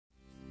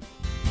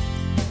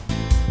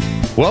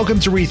Welcome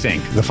to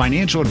Rethink, the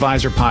Financial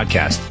Advisor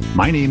Podcast.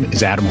 My name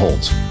is Adam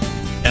Holtz.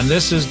 And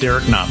this is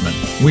Derek Notman.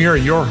 We are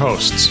your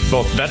hosts,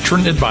 both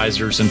veteran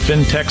advisors and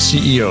fintech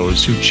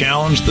CEOs who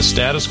challenge the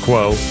status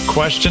quo,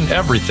 question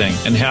everything,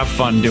 and have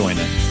fun doing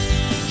it.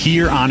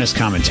 Hear honest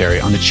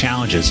commentary on the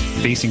challenges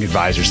facing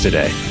advisors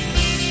today.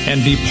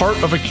 And be part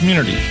of a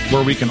community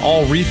where we can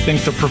all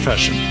rethink the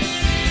profession.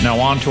 Now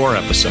on to our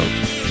episode.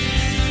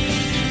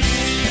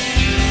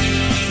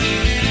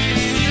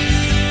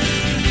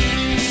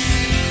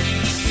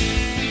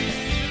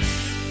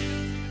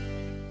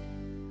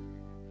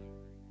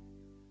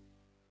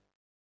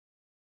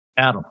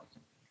 Adam,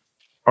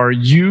 are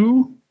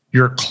you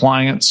your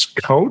client's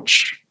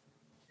coach?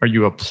 Are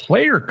you a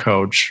player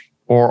coach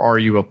or are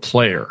you a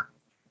player?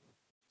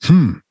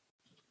 I'm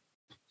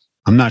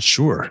not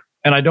sure.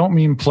 And I don't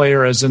mean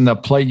player as in the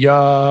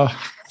playa.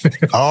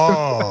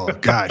 Oh,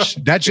 gosh.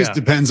 That just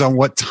depends on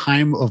what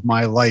time of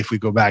my life we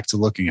go back to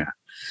looking at.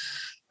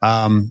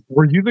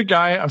 Were you the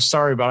guy? I'm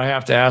sorry, but I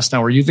have to ask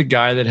now. Were you the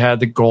guy that had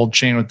the gold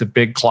chain with the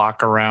big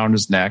clock around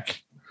his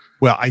neck?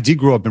 Well, I did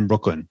grow up in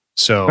Brooklyn.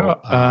 So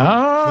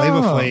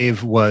Flavor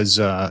Flav was,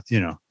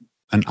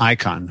 an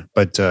icon,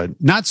 but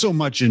not so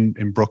much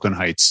in Brooklyn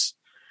Heights.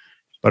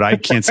 But I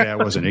can't say I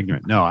wasn't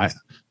ignorant. No, I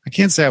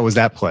can't say I was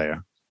that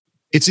player.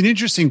 It's an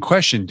interesting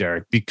question,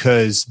 Derek,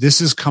 because this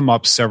has come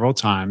up several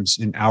times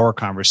in our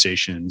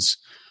conversations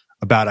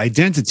about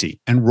identity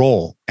and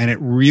role. And it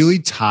really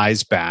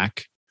ties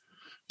back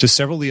to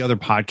several of the other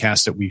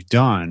podcasts that we've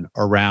done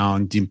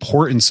around the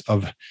importance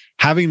of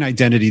having an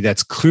identity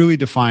that's clearly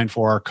defined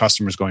for our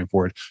customers going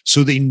forward,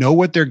 so they know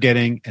what they're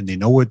getting and they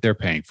know what they're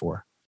paying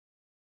for.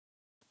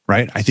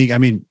 Right?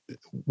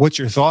 What's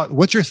your thought?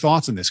 What's your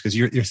thoughts on this? Because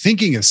you're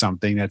thinking of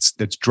something that's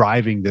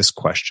driving this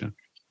question.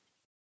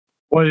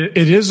 Well,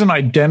 it is an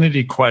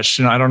identity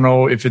question. I don't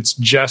know if it's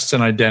just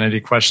an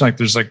identity question.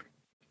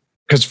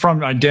 Because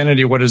from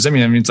identity, what does it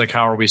mean? It means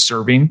how are we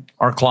serving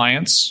our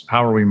clients?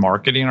 How are we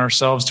marketing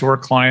ourselves to our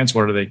clients?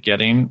 What are they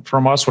getting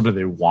from us? What do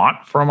they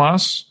want from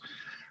us?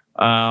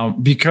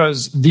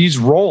 Because these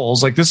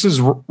roles, this is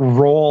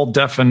role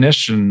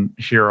definition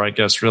here, I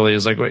guess, really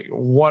is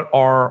what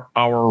are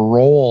our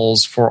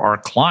roles for our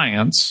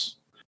clients?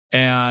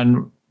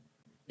 And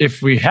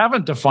if we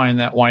haven't defined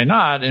that, why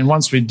not? And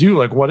once we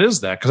do, what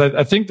is that? Because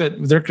I think that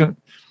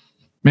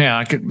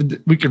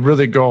we could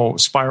really go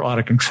spiral out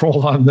of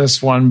control on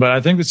this one, but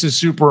I think this is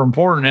super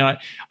important. And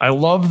I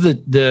love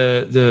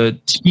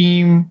the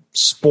team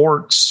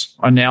sports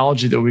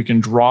analogy that we can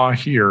draw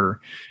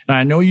here. And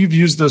I know you've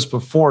used this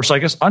before, so I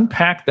guess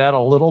unpack that a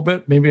little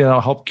bit. Maybe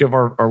that'll help give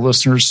our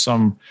listeners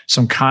some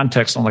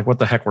context on what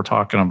the heck we're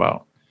talking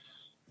about.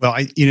 Well,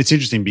 it's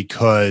interesting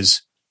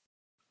because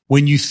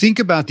when you think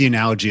about the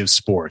analogy of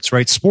sports,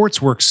 right? Sports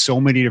work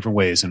so many different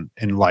ways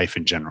in life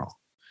in general.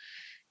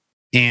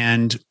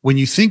 And when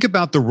you think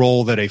about the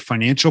role that a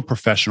financial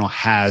professional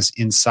has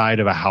inside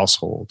of a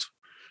household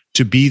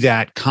to be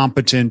that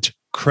competent,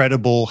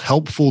 credible,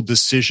 helpful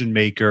decision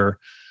maker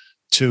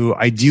to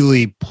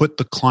ideally put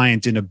the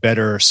client in a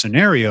better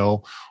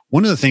scenario,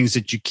 one of the things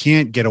that you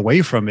can't get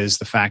away from is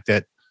the fact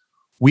that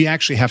we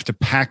actually have to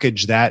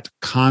package that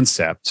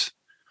concept,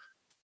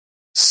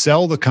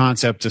 sell the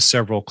concept to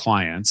several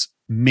clients,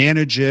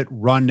 manage it,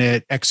 run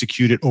it,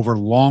 execute it over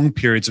long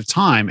periods of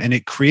time. And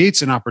it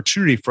creates an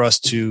opportunity for us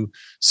to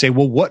say,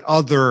 well, what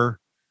other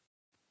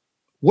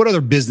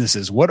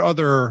businesses, what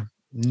other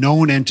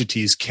known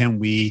entities can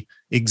we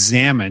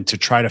examine to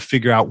try to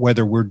figure out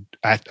whether we're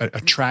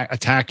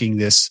attacking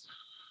this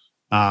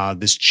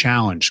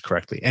challenge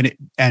correctly?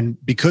 And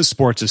because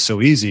sports is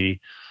so easy,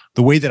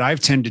 the way that I've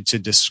tended to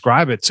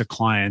describe it to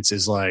clients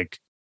is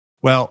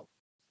well,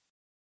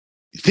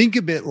 think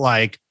of it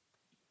like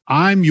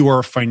I'm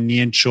your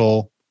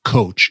financial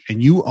coach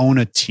and you own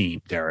a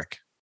team, Derek.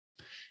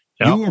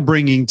 Yep. You are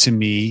bringing to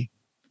me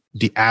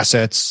the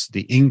assets,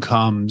 the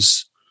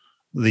incomes,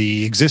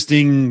 the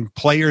existing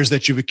players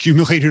that you've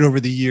accumulated over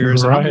the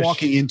years. Right. And I'm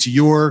walking into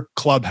your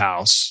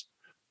clubhouse,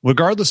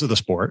 regardless of the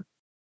sport,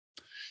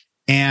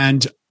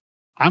 and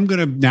I'm going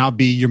to now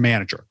be your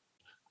manager.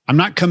 I'm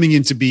not coming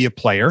in to be a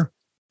player.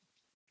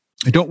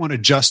 I don't want to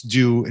just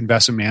do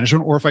investment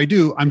management, or if I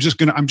do, I'm just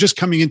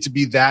coming in to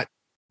be that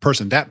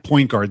person, that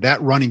point guard,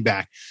 that running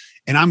back,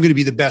 and I'm going to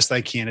be the best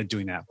I can at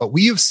doing that. But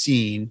we have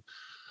seen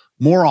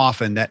more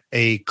often that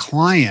a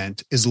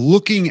client is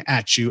looking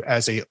at you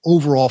as a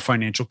overall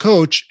financial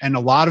coach, and a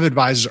lot of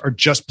advisors are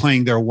just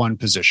playing their one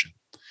position.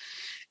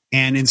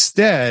 And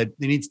instead,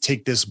 they need to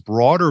take this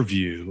broader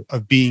view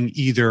of being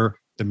either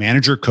the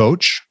manager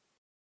coach,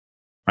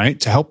 right,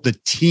 to help the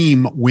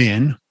team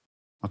win,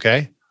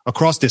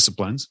 across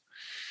disciplines,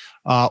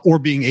 or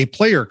being a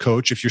player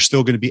coach if you're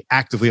still going to be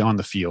actively on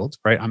the field,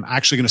 right? I'm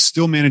actually going to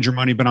still manage your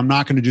money, but I'm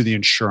not going to do the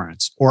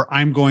insurance. Or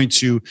I'm going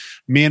to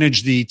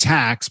manage the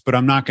tax, but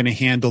I'm not going to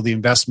handle the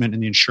investment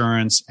and the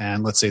insurance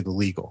and, let's say, the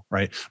legal,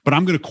 right? But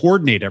I'm going to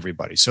coordinate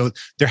everybody. So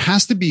there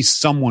has to be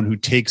someone who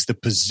takes the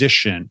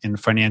position in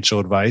financial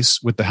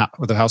advice with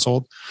the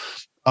household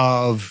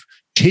of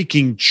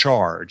taking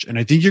charge. And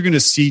I think you're going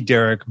to see,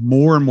 Derek,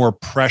 more and more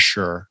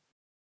pressure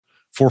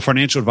for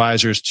financial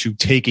advisors to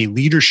take a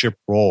leadership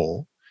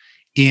role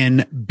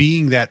in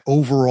being that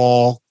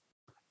overall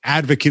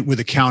advocate with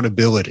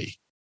accountability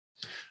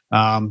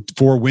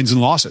for wins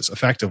and losses,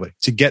 effectively,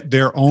 to get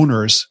their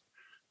owners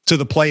to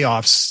the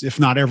playoffs, if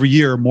not every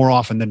year, more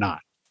often than not.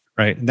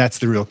 Right. And that's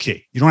the real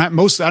key. I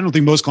don't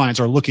think most clients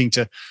are looking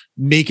to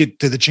make it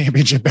to the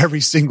championship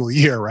every single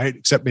year, right?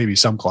 Except maybe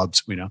some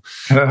clubs, we know.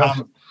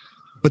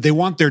 But they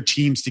want their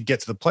teams to get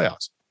to the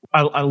playoffs.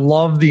 I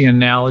love the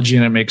analogy,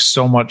 and it makes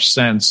so much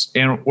sense.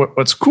 And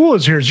what's cool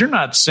is you're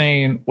not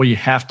saying, well, you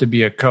have to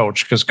be a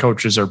coach because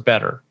coaches are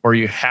better, or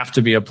you have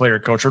to be a player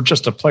coach or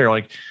just a player.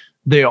 Like,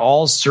 they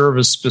all serve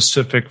a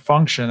specific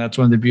function. That's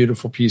one of the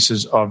beautiful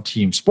pieces of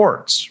team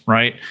sports,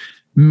 right?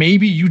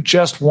 Maybe you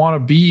just want to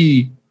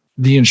be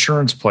the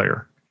insurance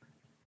player.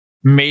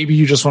 Maybe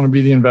you just want to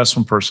be the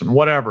investment person,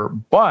 whatever.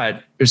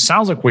 But it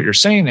sounds like what you're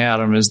saying,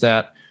 Adam, is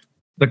that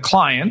the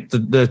client,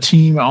 the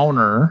team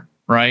owner,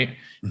 right,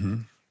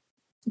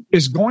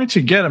 is going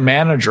to get a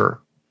manager,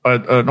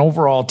 an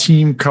overall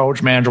team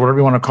coach, manager, whatever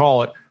you want to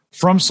call it,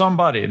 from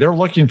somebody. They're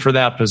looking for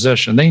that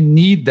position. They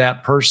need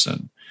that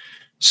person.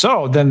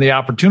 So then the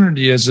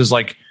opportunity is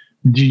like,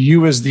 do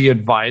you as the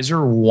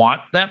advisor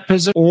want that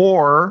position,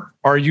 or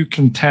are you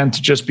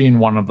content just being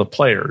one of the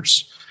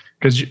players?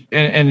 Because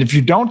and if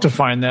you don't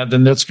define that,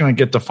 then that's going to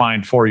get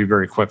defined for you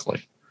very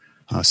quickly.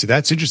 See,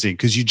 that's interesting,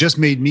 because you just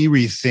made me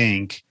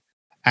rethink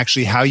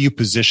actually how you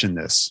position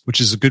this,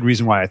 which is a good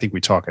reason why I think we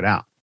talk it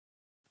out.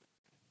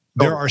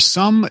 There are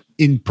some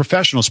in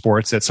professional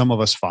sports that some of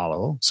us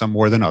follow, some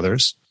more than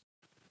others.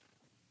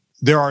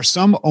 There are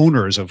some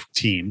owners of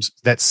teams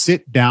that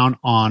sit down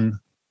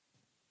on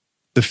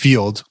the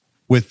field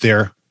with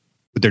their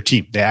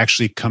team. They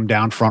actually come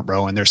down front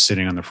row and they're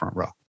sitting on the front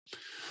row,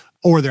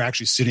 or they're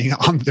actually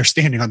they're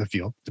standing on the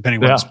field,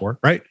 depending on the sport,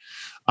 right?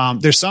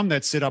 There's some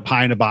that sit up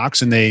high in a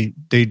box and they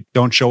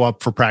don't show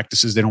up for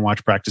practices. They don't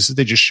watch practices.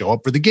 They just show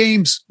up for the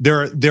games.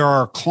 There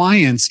are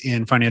clients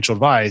in financial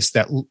advice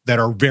that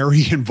are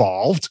very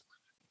involved.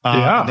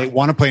 They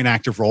want to play an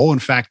active role. In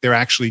fact, they're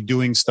actually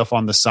doing stuff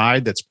on the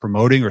side that's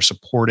promoting or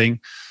supporting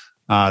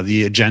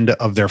the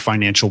agenda of their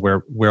financial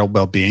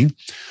well-being.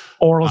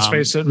 Or let's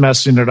face it,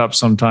 messing it up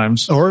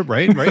sometimes. Or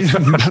right,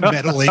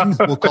 meddling,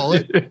 we'll call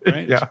it.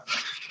 Right? Yeah.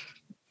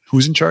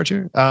 Who's in charge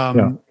here?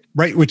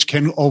 Right, which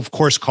can, of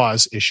course,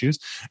 cause issues.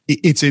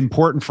 It's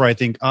important for, I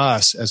think,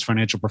 us as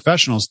financial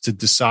professionals to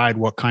decide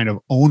what kind of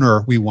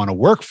owner we want to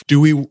work for. Do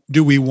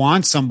we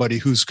want somebody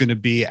who's going to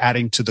be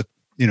adding to the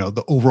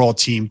overall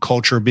team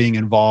culture, being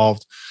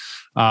involved,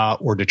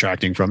 or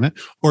detracting from it?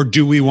 Or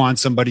do we want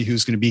somebody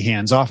who's going to be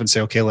hands off and say,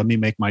 okay, let me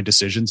make my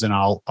decisions and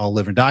I'll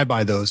live and die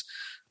by those.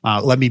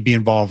 Let me be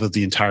involved with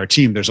the entire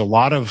team. There's a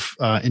lot of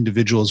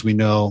individuals we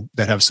know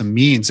that have some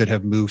means that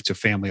have moved to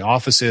family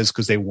offices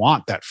because they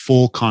want that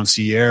full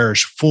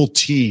concierge, full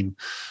team.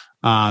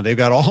 They've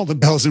got all the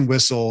bells and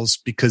whistles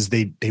because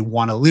they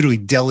want to literally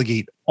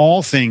delegate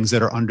all things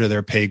that are under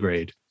their pay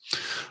grade.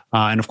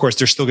 And of course,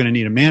 they're still going to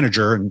need a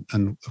manager.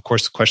 And of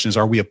course, the question is,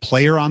 are we a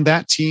player on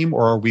that team,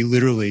 or are we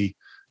literally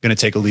going to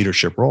take a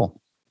leadership role?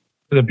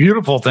 The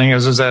beautiful thing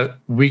is that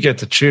we get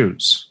to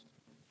choose.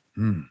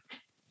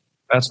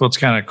 That's what's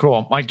kind of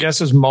cool. My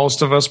guess is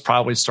most of us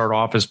probably start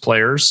off as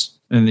players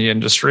in the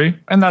industry,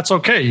 and that's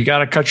okay. You got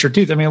to cut your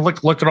teeth. I mean,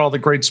 look at all the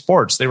great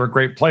sports. They were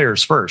great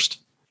players first,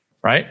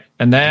 right?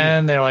 And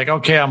then they're like,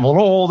 okay, I'm a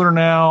little older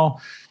now.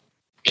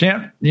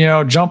 Can't,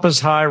 jump as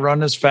high,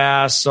 run as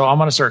fast. So I'm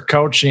going to start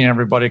coaching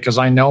everybody because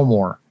I know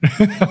more.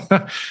 And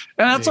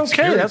that's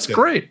okay. That's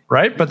great.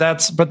 Right. But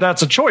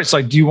that's a choice.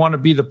 Like, do you want to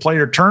be the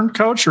player turned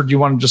coach, or do you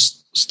want to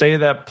just stay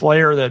that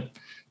player that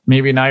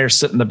maybe now you're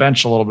sitting the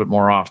bench a little bit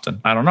more often?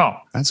 I don't know.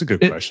 That's a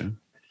good question.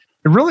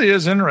 It really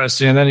is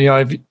interesting. And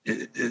then,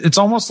 it's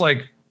almost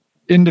like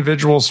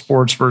individual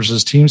sports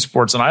versus team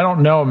sports. And I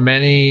don't know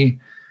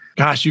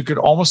you could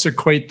almost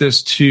equate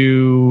this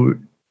to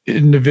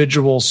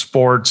individual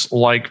sports,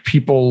 like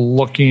people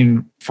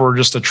looking for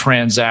just a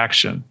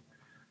transaction,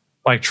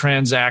 like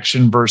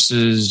transaction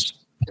versus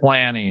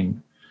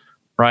planning,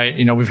 right?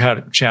 We've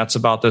had chats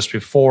about this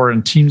before,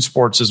 and team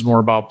sports is more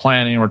about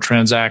planning, or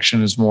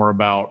transaction is more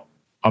about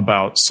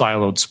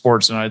siloed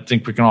sports. And I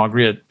think we can all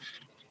agree that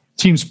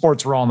team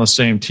sports, we're all on the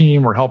same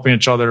team. We're helping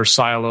each other.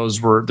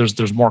 Silos, where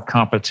there's more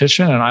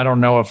competition. And I don't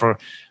know if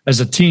as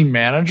a team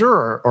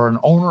manager or an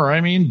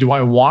owner, do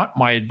I want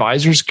my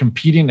advisors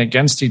competing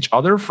against each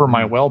other for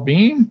my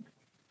well-being?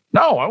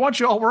 No, I want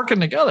you all working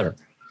together.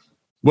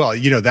 Well,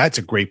 that's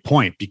a great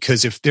point,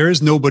 because if there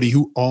is nobody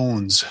who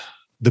owns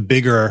the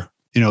bigger,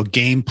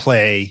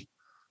 gameplay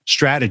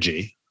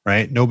strategy,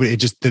 right? Nobody,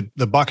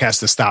 the buck has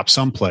to stop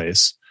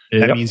someplace.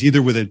 Yep. That means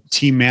either with a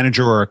team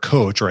manager or a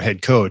coach or a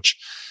head coach.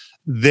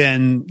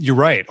 Then you're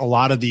right. A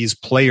lot of these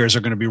players are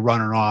going to be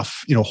running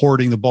off,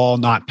 hoarding the ball,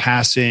 not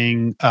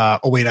passing. Oh,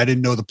 wait, I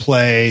didn't know the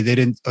play.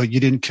 You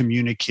didn't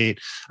communicate.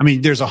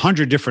 There's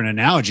 100 different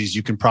analogies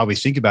you can probably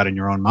think about in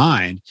your own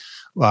mind.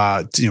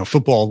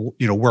 Football,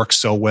 works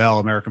so well.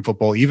 American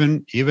football,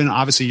 even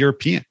obviously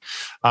European,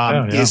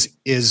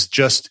 is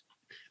just,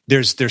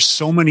 there's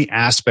so many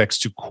aspects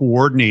to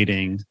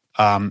coordinating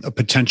a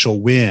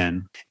potential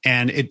win.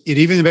 And it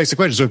even begs the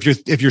question. So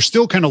if you're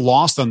still kind of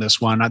lost on this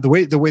one, the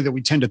way that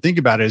we tend to think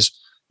about it is,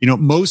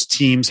 most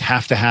teams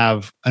have to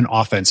have an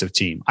offensive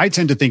team. I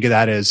tend to think of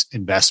that as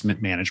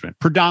investment management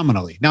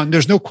predominantly. Now,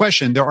 there's no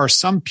question there are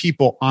some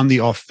people on the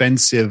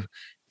offensive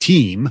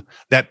team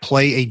that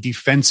play a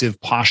defensive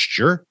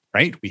posture,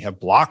 right? We have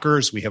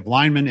blockers, we have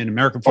linemen in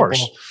American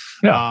football.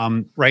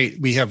 Yeah. Right.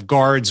 We have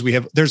guards.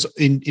 There's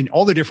in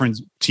all the different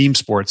team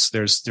sports,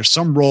 there's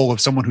some role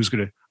of someone who's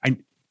going to,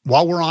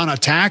 while we're on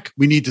attack,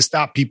 we need to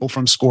stop people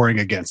from scoring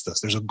against us.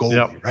 There's a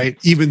goalie, right?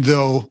 Even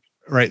though,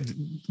 right,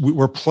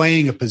 we're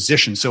playing a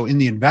position. So in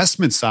the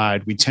investment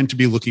side, we tend to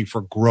be looking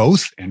for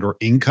growth and or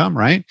income,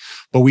 right?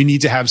 But we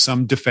need to have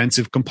some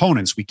defensive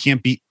components. We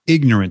can't be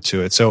ignorant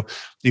to it. So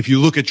if you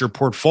look at your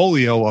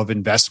portfolio of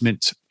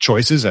investment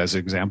choices, as an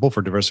example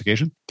for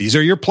diversification, these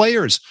are your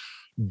players.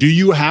 Do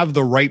you have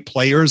the right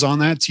players on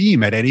that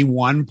team at any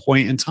one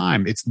point in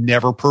time? It's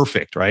never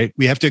perfect, right?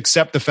 We have to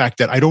accept the fact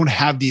that I don't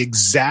have the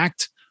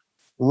exact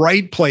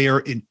right player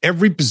in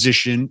every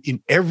position,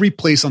 in every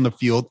place on the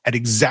field at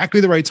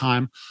exactly the right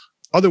time.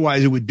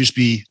 Otherwise, it would just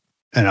be,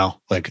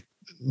 like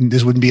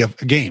this wouldn't be a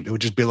game. It would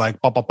just be like,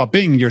 pop, pop, pop,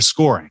 bing, you're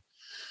scoring.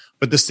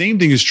 But the same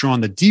thing is true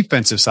on the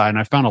defensive side. And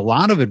I found a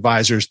lot of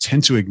advisors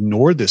tend to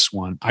ignore this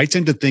one. I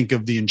tend to think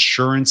of the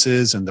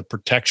insurances and the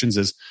protections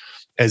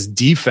as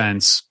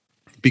defense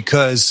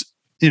because,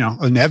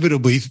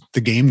 inevitably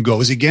the game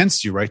goes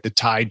against you, right? The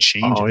tide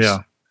changes. Oh, yeah.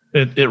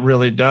 It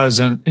really does.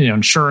 And,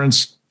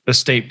 insurance,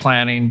 estate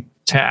planning,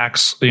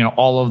 tax,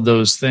 all of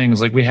those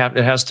things. Like it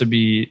has to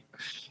be,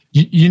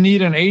 you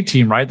need an A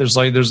team, right? There's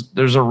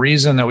a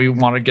reason that we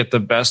want to get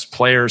the best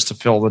players to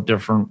fill the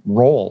different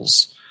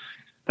roles.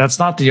 That's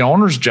not the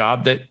owner's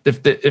job. That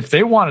if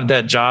they wanted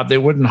that job, they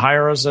wouldn't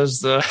hire us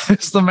as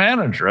the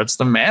manager. It's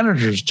the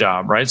manager's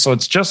job, right? So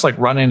it's just like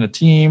running a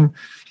team.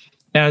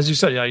 And as you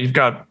said, you've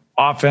got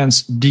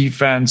offense,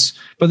 defense,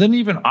 but then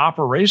even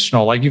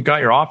operational, like you've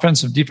got your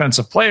offensive,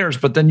 defensive players,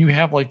 but then you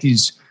have like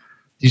these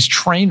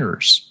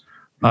trainers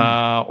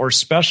or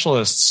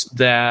specialists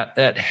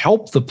that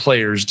help the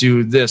players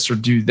do this or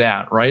do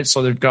that, right?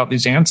 So they've got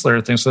these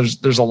ancillary things. So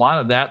there's a lot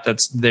of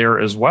that's there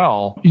as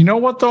well. You know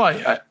what, though?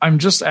 I'm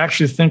just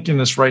actually thinking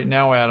this right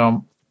now,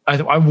 Adam.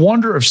 I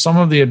wonder if some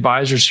of the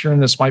advisors hearing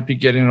this might be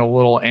getting a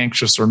little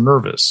anxious or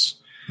nervous.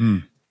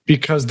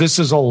 Because this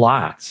is a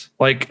lot.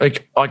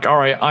 Like, all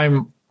right,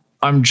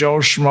 I'm Joe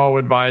Schmo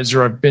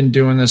advisor. I've been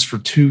doing this for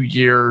 2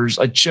 years.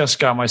 I just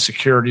got my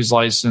securities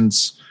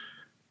license.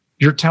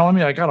 You're telling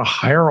me I got to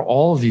hire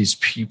all of these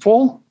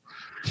people?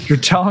 You're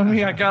telling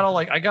me I've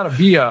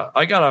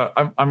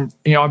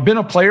been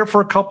a player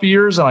for a couple of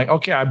years and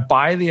I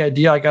buy the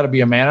idea I got to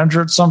be a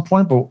manager at some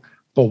point, but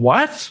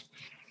what?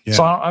 Yeah.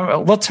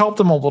 So let's help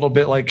them a little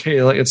bit. Like, hey,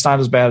 it's not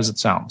as bad as it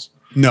sounds.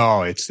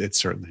 No, it's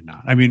certainly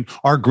not. I mean,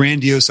 our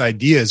grandiose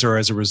ideas are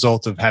as a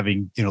result of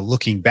having,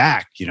 looking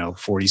back,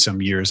 40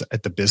 some years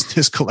at the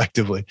business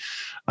collectively,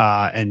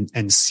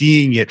 and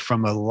seeing it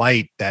from a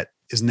light that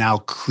is now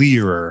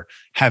clearer,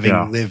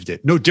 having lived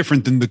it. No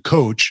different than the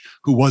coach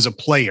who was a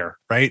player,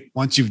 right?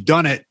 Once you've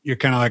done it, you're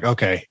kind of like,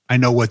 okay, I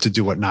know what to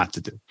do, what not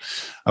to do.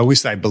 At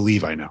least I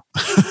believe I know.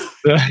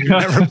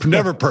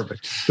 never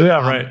perfect.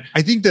 Yeah, right.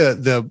 I think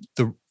the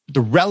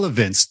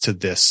relevance to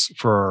this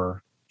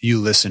for you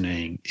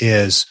listening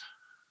is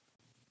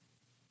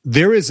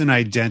there is an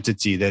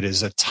identity that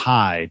is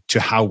tied to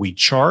how we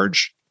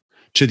charge,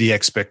 to the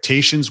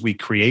expectations we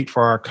create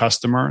for our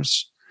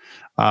customers,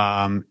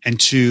 and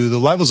to the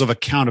levels of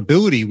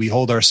accountability we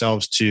hold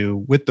ourselves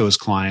to with those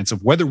clients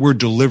of whether we're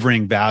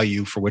delivering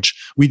value for which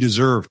we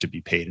deserve to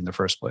be paid in the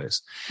first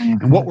place.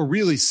 Mm-hmm. And what we're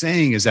really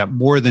saying is that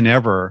more than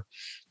ever,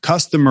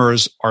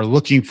 customers are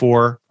looking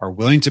for, are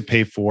willing to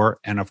pay for,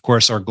 and of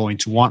course are going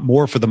to want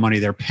more for the money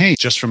they're paying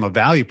just from a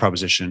value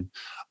proposition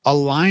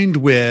aligned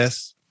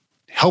with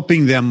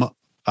helping them,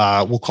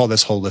 we'll call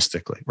this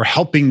holistically, or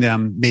helping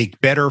them make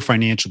better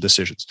financial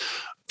decisions.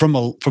 From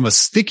a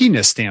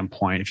stickiness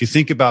standpoint, if you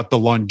think about the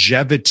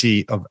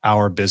longevity of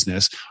our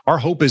business, our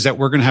hope is that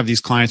we're going to have these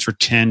clients for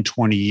 10,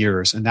 20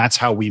 years. And that's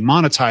how we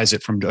monetize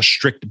it from a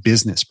strict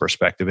business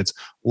perspective. It's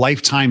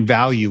lifetime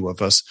value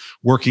of us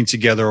working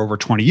together over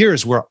 20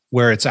 years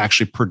where it's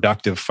actually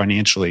productive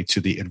financially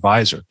to the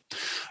advisor.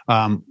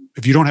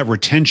 If you don't have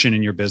retention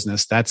in your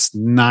business, that's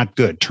not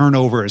good.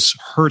 Turnover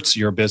hurts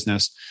your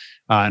business.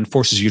 And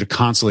forces you to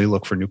constantly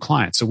look for new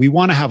clients. So we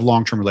want to have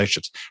long-term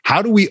relationships.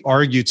 How do we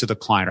argue to the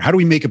client, or how do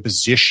we make a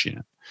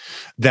position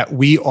that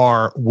we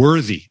are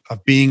worthy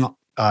of being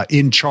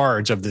in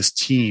charge of this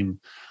team?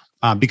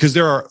 Because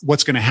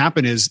what's going to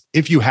happen is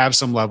if you have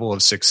some level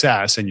of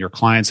success and your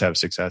clients have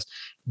success,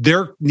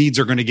 their needs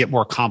are going to get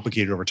more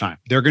complicated over time.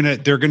 They're going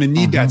to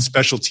need that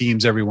special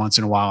teams every once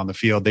in a while on the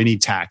field. They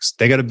need tax.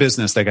 They got a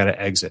business. They got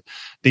to exit.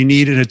 They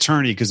need an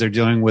attorney because they're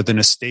dealing with an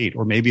estate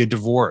or maybe a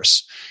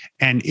divorce.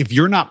 And if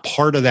you're not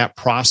part of that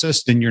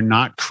process, then you're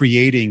not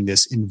creating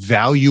this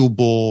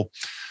invaluable,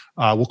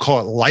 we'll call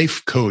it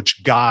life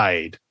coach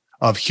guide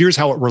of here's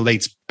how it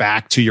relates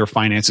back to your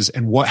finances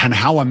and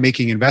how I'm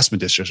making investment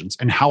decisions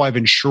and how I've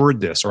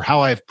insured this or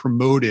how I've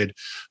promoted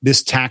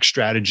this tax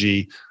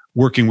strategy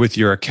working with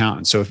your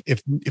accountant. So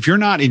if you're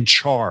not in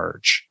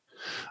charge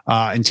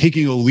and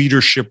taking a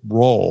leadership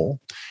role,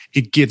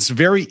 it gets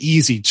very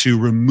easy to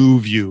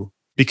remove you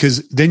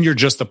because then you're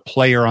just a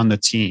player on the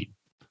team.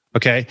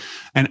 Okay.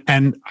 And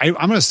I'm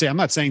going to say, I'm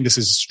not saying this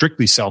is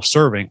strictly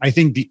self-serving. I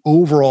think the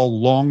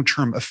overall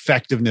long-term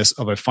effectiveness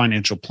of a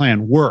financial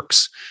plan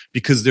works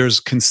because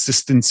there's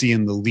consistency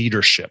in the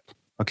leadership.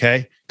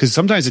 Okay. Because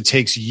sometimes it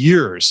takes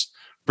years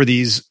for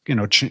these,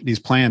 these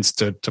plans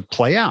to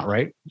play out.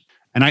 Right.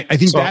 And I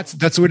think that's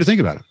the way to think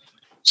about it.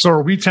 So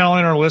are we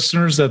telling our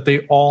listeners that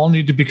they all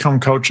need to become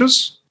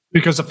coaches?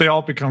 Because if they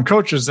all become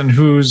coaches, then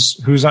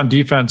who's on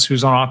defense,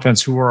 who's on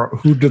offense,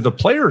 who do the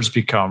players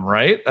become,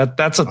 right?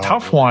 That's a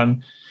tough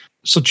one.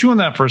 So chew on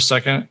that for a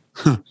second.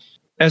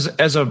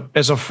 As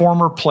a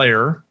former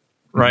player,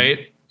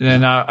 right?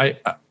 And I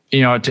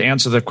to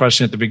answer the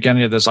question at the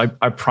beginning of this, I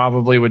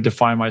probably would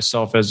define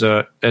myself as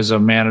a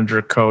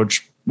manager,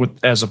 coach,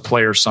 as a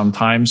player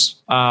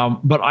sometimes.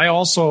 But I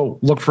also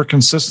look for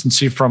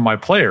consistency from my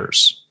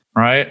players,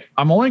 right?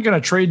 I'm only going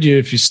to trade you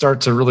if you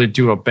start to really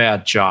do a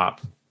bad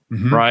job.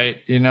 Mm-hmm.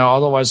 Right.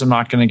 Otherwise I'm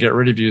not going to get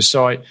rid of you.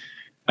 So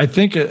I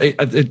think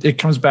it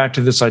comes back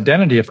to this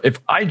identity. If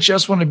I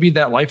just want to be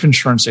that life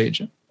insurance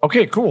agent,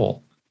 okay,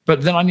 cool.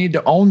 But then I need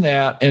to own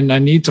that. And I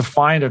need to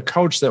find a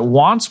coach that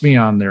wants me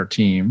on their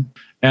team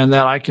and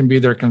that I can be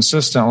there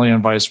consistently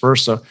and vice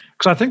versa.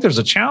 Because I think there's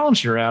a challenge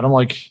here, Adam.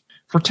 Like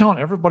if we're telling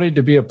everybody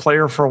to be a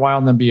player for a while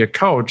and then be a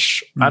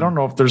coach, I don't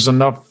know if there's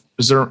enough.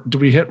 Do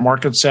we hit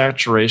market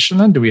saturation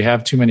then? Do we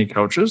have too many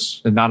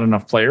coaches and not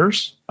enough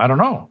players? I don't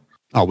know.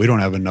 Oh, we don't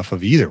have enough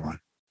of either one.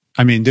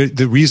 I mean,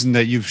 the reason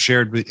that you've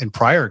shared in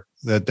prior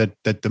that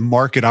the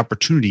market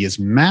opportunity is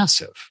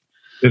massive.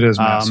 It is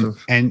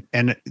massive. And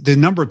the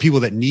number of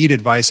people that need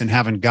advice and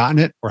haven't gotten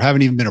it or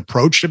haven't even been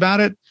approached about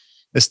it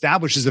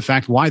establishes the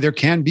fact why there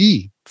can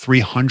be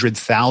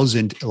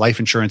 300,000 life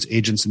insurance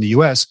agents in the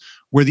US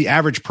where the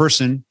average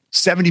person,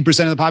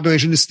 70% of the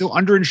population is still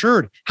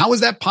underinsured. How is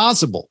that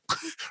possible?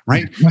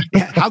 Right?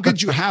 How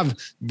could you have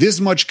this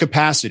much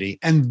capacity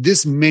and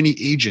this many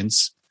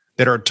agents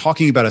that are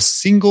talking about a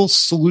single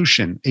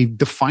solution, a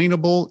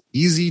definable,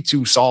 easy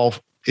to solve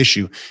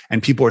issue,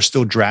 and people are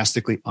still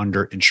drastically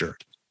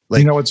underinsured?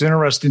 What's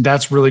interesting,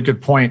 that's a really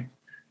good point.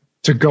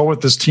 To go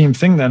with this team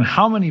thing, then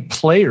how many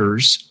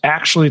players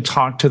actually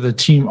talk to the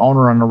team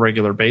owner on a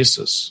regular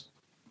basis?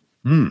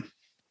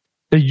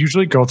 They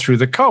usually go through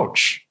the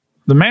coach,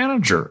 the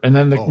manager, and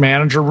then the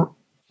manager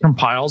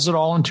compiles it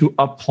all into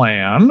a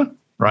plan,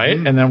 right?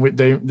 And then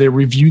they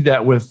review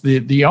that with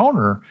the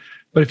owner.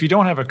 But if you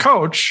don't have a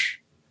coach,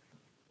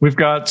 we've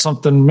got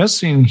something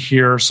missing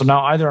here. So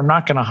now either I'm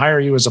not going to hire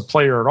you as a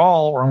player at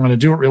all, or I'm going to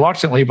do it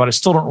reluctantly, but I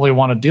still don't really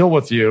want to deal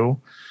with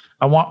you.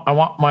 I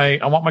want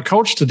my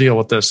coach to deal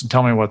with this and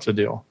tell me what to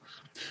do.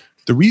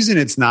 The reason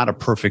it's not a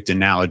perfect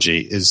analogy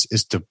is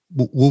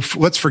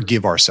let's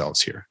forgive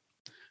ourselves here.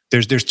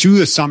 There's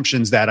two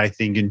assumptions that I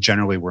think in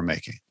generally we're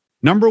making.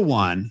 Number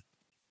one,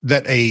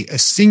 that a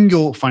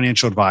single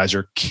financial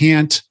advisor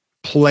can't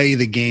play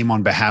the game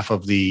on behalf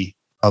of the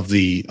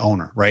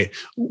owner, right?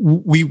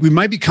 We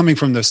might be coming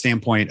from the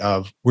standpoint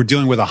of we're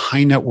dealing with a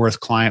high net worth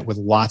client with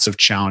lots of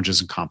challenges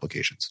and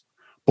complications.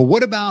 But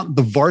what about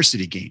the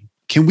varsity game?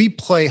 Can we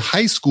play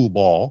high school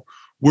ball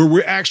where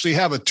we actually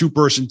have a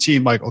 2-person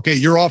team? Like, okay,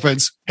 your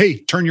offense, hey,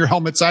 turn your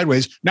helmet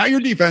sideways. Now your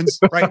defense,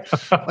 right?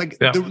 Like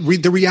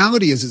the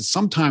reality is that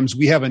sometimes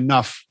we have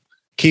enough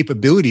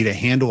capability to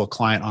handle a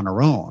client on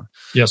our own.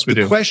 Yes, we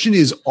do. The question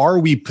is, are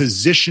we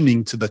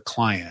positioning to the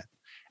client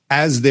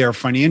as their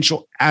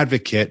financial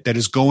advocate that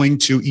is going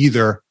to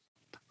either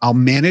I'll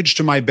manage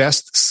to my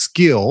best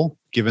skill,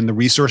 given the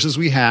resources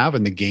we have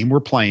and the game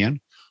we're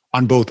playing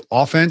on both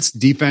offense,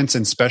 defense,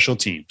 and special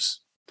teams.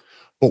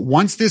 But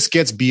once this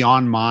gets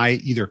beyond my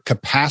either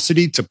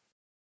capacity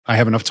I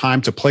have enough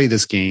time to play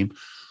this game,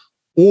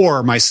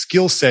 or my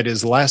skill set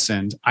is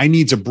lessened, I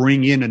need to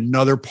bring in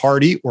another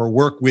party or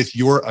work with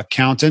your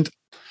accountant,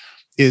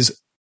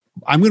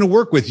 I'm going to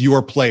work with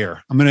your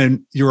player.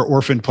 Your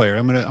orphan player.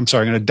 I'm going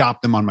to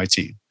adopt them on my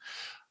team,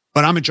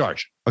 but I'm in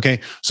charge.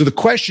 Okay. So the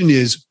question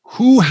is,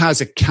 who has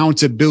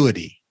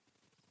accountability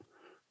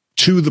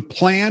to the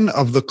plan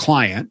of the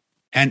client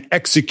and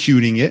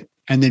executing it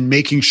and then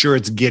making sure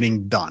it's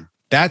getting done?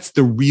 That's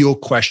the real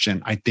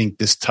question I think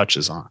this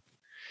touches on,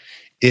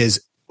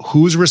 is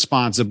who's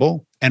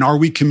responsible, and are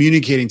we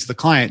communicating to the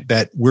client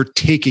that we're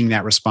taking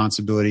that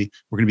responsibility?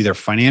 We're going to be their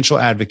financial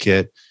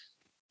advocate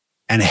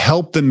and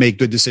help them make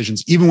good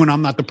decisions, even when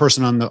I'm not the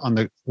person on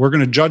the. We're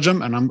going to judge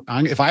them, and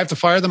if I have to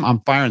fire them,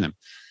 I'm firing them.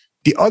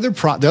 The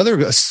other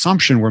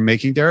assumption we're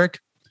making, Derek,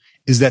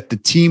 is that the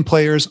team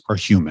players are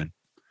human.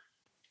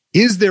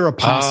 Is there a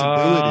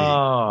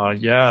possibility?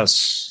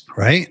 Yes.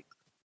 Right?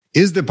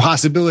 Is the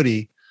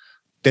possibility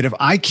that if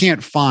I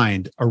can't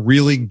find a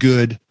really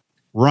good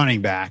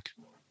running back,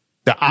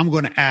 that I'm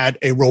going to add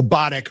a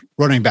robotic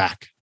running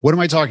back? What am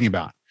I talking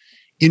about?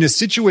 In a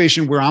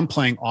situation where I'm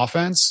playing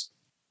offense,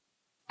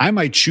 I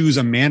might choose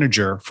a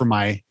manager for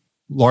my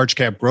large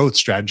cap growth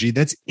strategy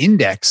that's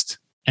indexed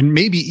and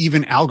maybe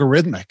even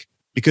algorithmic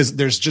because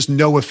there's just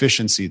no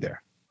efficiency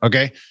there.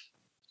 Okay.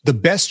 The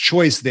best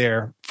choice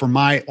there for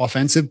my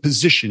offensive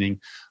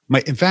positioning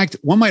might, in fact,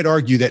 one might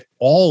argue that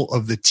all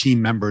of the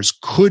team members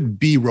could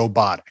be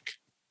robotic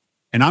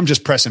and I'm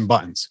just pressing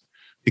buttons.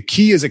 The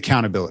key is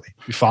accountability.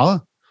 You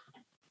follow?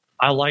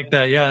 I like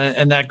that. Yeah.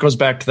 And that goes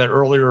back to that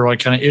earlier like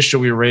kind of issue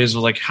we raised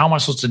with like, how am I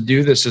supposed to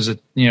do this as a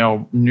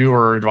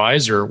newer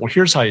advisor? Well,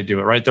 here's how you do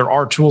it, right? There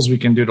are tools we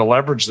can do to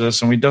leverage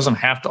this, and it doesn't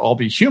have to all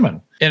be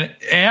human.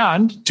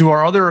 And to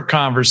our other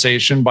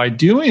conversation, by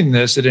doing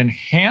this, it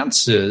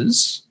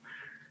enhances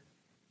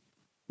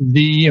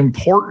the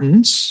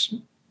importance,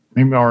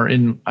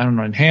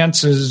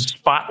 enhances,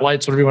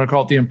 spotlights, whatever you want to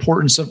call it, the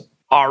importance of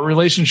our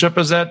relationship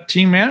as that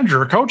team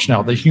manager or coach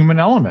now, the human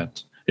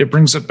element. It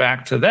brings it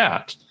back to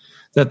that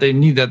they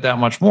need that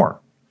much more.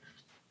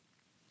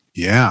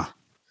 Yeah.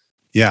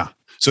 Yeah.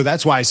 So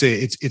that's why I say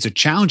it's a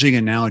challenging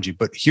analogy,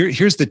 but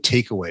here's the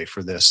takeaway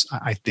for this,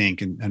 I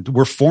think, and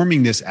we're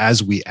forming this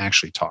as we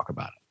actually talk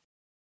about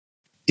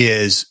it,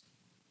 is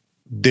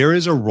there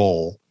is a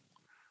role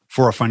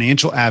for a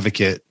financial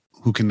advocate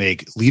who can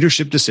make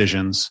leadership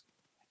decisions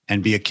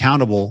and be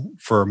accountable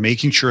for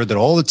making sure that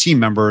all the team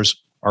members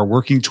are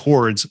working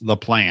towards the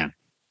plan.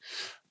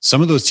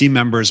 Some of those team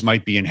members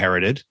might be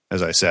inherited,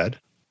 as I said.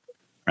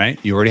 Right?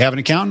 You already have an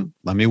accountant?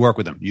 Let me work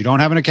with them. You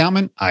don't have an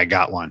accountant? I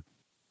got one.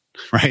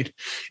 Right?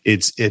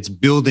 It's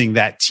building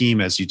that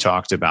team as you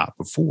talked about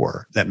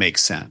before that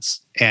makes sense.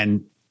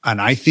 And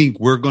I think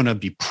we're going to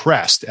be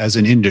pressed as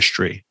an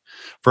industry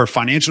for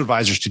financial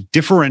advisors to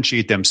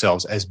differentiate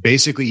themselves as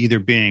basically either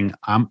being,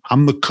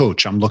 I'm the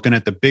coach. I'm looking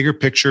at the bigger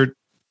picture,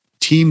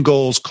 team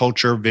goals,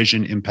 culture,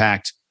 vision,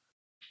 impact.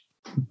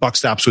 Buck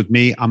stops with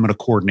me. I'm going to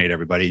coordinate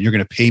everybody and you're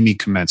going to pay me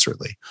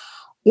commensurately.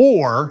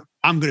 Or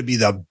I'm going to be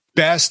the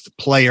best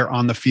player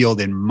on the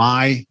field in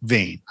my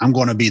vein. I'm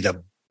going to be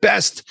the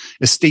best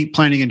estate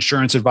planning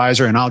insurance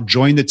advisor and I'll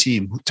join the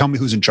team. Tell me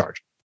who's in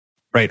charge,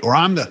 right? Or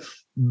I'm the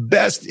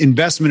best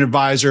investment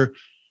advisor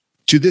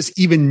to this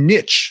even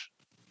niche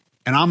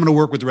and I'm going to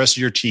work with the rest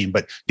of your team.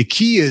 But the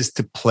key is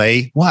to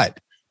play what?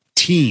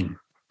 Team.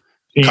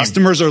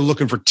 Customers are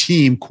looking for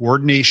team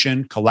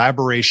coordination,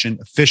 collaboration,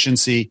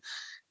 efficiency.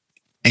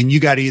 And you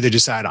got to either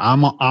decide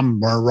I'm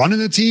running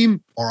the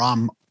team or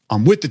I'm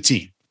with the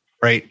team,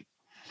 right?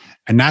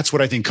 And that's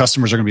what I think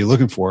customers are going to be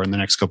looking for in the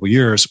next couple of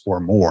years or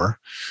more.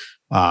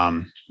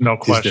 No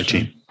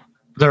question.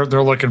 Their team.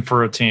 They're looking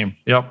for a team.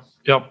 Yep.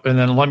 And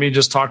then let me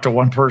just talk to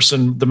one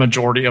person the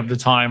majority of the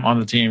time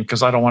on the team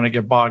because I don't want to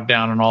get bogged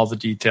down in all the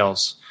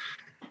details.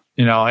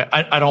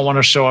 I don't want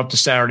to show up to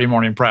Saturday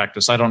morning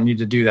practice. I don't need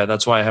to do that.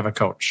 That's why I have a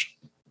coach.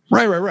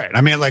 Right.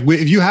 I mean, like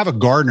if you have a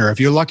gardener, if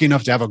you're lucky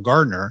enough to have a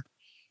gardener,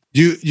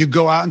 you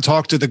go out and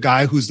talk to the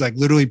guy who's like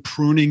literally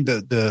pruning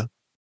the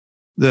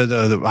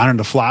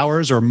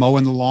flowers or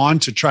mowing the lawn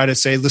to try to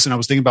say, listen, I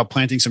was thinking about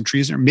planting some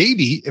trees there.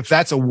 Maybe if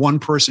that's a one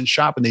person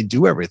shop and they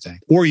do everything,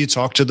 or you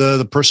talk to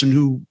the person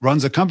who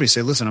runs the company,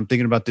 say, listen, I'm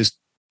thinking about this.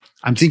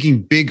 I'm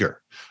thinking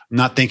bigger. I'm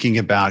not thinking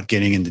about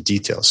getting into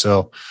details.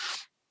 So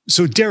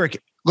Derek,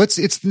 this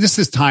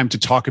is time to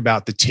talk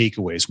about the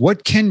takeaways.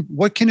 What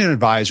can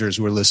advisors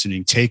who are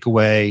listening take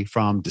away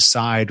from,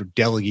 decide or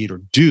delegate or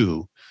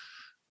do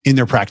in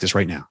their practice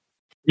right now?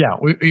 Yeah,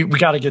 we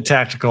got to get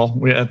tactical.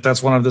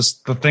 That's one of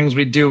the things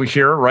we do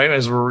here, right?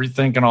 As we're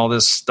rethinking all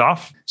this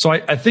stuff. So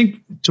I think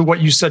to what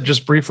you said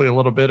just briefly a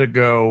little bit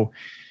ago,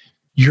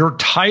 your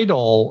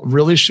title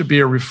really should be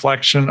a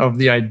reflection of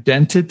the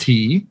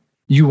identity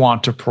you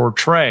want to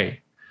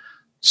portray.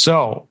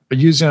 So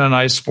using a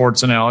nice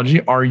sports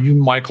analogy, are you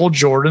Michael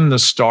Jordan, the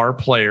star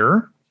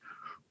player,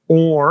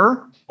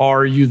 or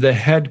are you the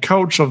head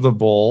coach of the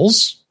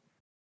Bulls?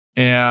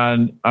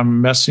 And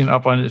I'm messing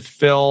up on it.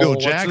 Phil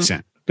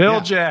Jackson.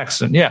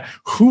 Jackson. Yeah.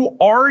 Who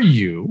are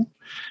you?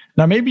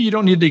 Now, maybe you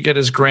don't need to get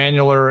as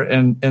granular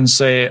and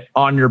say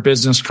on your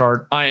business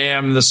card, I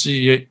am the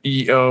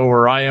CEO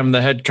or I am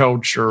the head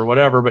coach or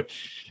whatever. But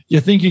you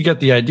think you get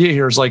the idea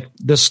here is like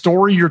the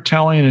story you're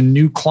telling a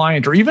new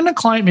client or even a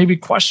client maybe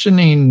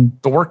questioning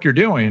the work you're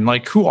doing.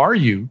 Like, who are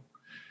you?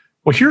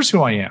 Well, here's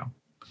who I am.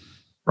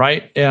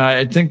 Right. And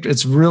I think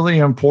it's really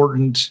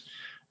important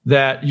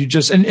that you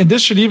just, and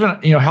this should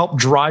even, help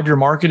drive your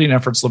marketing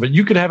efforts a little bit.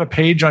 You could have a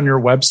page on your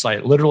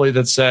website literally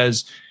that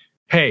says,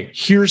 hey,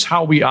 here's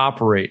how we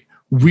operate.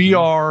 We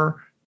are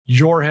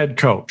your head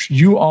coach.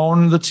 You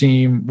own the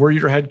team. We're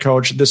your head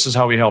coach. This is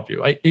how we help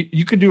you.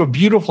 You could do a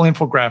beautiful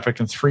infographic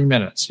in 3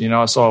 minutes,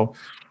 so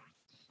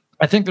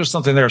I think there's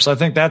something there. So I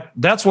think that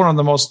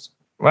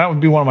would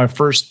be one of my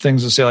first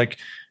things to say, like,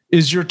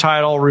 is your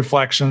title a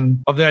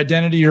reflection of the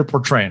identity you're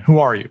portraying? Who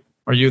are you?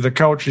 Are you the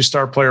coach, you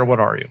star player?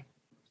 What are you?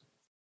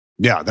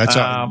 Yeah, that's.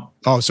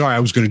 Sorry, I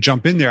was going to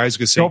jump in there. I was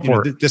going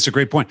to say, that's a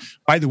great point.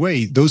 By the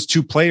way, those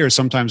two players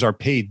sometimes are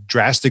paid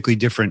drastically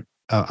different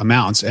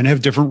amounts and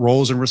have different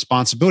roles and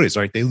responsibilities.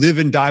 Right? They live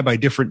and die by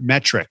different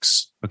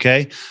metrics.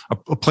 Okay,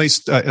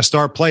 a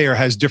star player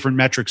has different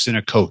metrics than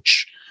a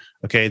coach.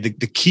 Okay.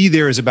 The key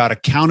there is about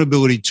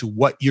accountability to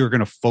what you're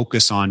going to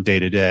focus on day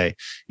to day.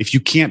 If you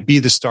can't be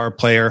the star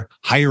player,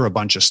 hire a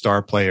bunch of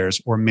star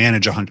players or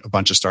manage a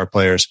bunch of star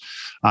players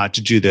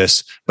to do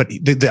this. But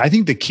I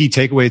think the key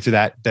takeaway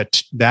to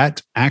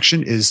that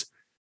action is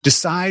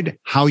decide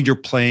how you're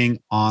playing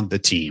on the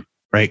team,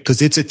 right?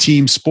 Because it's a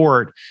team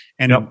sport.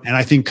 And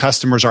I think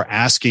customers are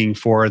asking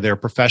for their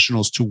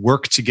professionals to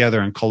work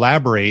together and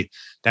collaborate.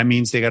 That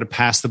means they got to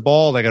pass the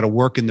ball. They got to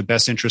work in the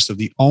best interest of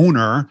the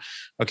owner,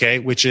 okay,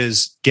 which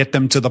is get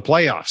them to the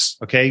playoffs,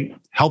 okay?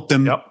 Help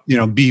them,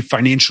 be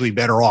financially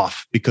better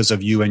off because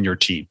of you and your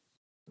team.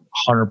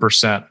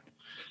 100%.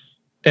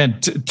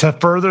 And to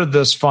further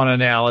this fun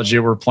analogy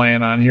we're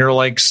playing on here,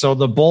 so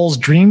the Bulls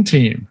dream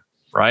team,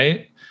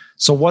 right?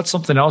 So what's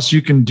something else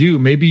you can do?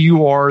 Maybe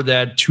you are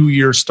that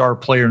 2-year star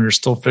player and you're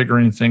still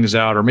figuring things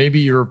out, or maybe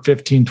you're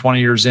 15, 20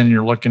 years in and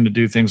you're looking to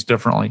do things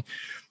differently.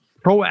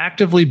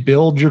 Proactively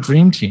build your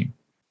dream team.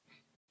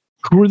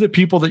 Who are the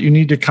people that you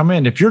need to come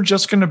in? If you're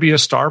just going to be a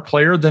star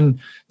player,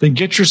 then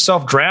get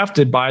yourself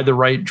drafted by the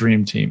right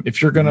dream team.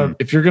 If you're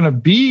gonna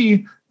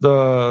be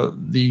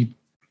the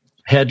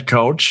head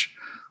coach,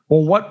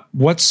 well,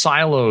 what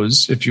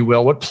silos, if you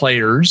will, what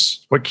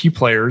key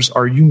players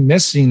are you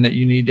missing that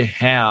you need to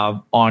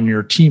have on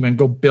your team, and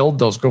go build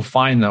those, go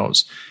find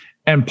those.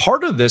 And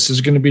part of this is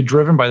going to be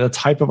driven by the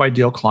type of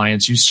ideal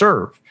clients you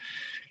serve.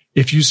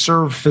 If you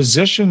serve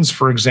physicians,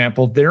 for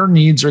example, their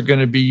needs are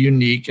going to be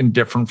unique and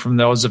different from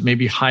those of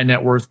maybe high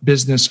net worth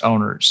business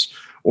owners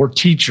or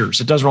teachers.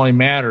 It doesn't really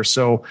matter.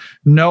 So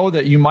know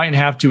that you might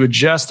have to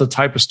adjust the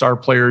type of star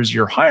players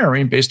you're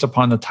hiring based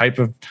upon the type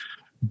of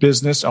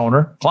business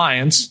owner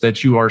clients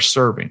that you are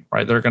serving,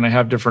 right? They're going to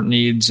have different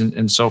needs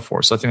and so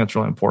forth. So I think that's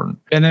really important.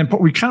 And then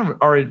we kind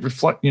of already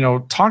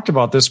talked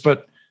about this,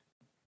 but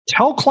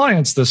tell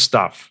clients this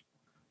stuff,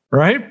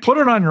 right? Put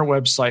it on your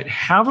website.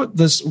 Have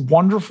this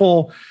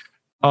wonderful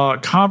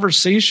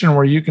conversation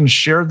where you can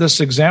share this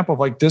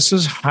example of this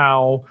is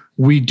how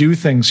we do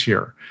things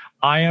here.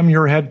 I am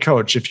your head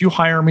coach. If you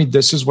hire me,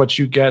 this is what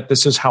you get.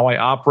 This is how I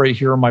operate.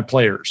 Here are my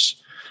players.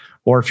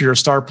 Or if you're a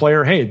star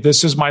player, hey,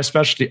 this is my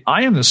specialty.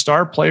 I am the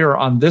star player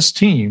on this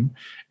team,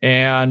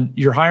 and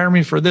you're hiring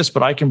me for this,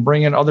 but I can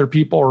bring in other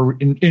people or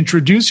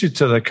introduce you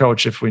to the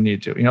coach if we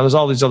need to. There's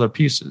all these other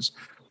pieces.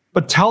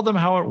 But tell them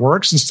how it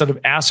works instead of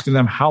asking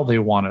them how they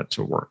want it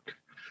to work.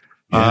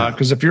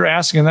 Because if you're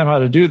asking them how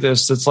to do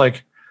this, it's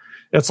like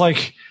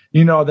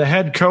the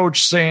head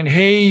coach saying,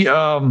 hey,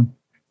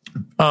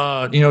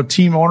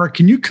 team owner,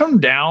 can you come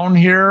down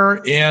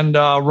here and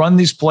run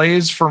these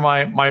plays for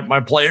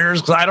my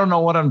players? Because I don't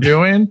know what I'm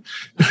doing.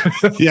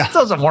 Yeah, it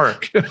doesn't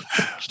work.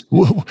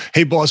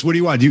 Hey, boss, what do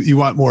you want? You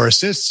want more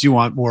assists? You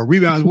want more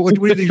rebounds? What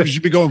do you think we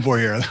should be going for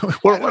here?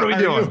 What are we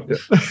doing?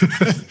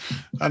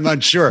 I'm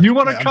not sure. You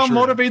want to come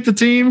motivate the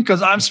team?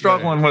 Because I'm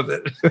struggling with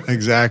it.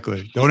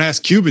 Exactly. Don't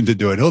ask Cuban to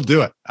do it. He'll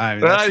do it.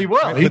 He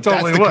will. He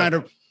totally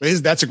will.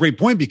 That's a great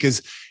point,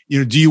 because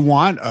do you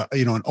want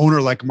an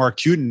owner like Mark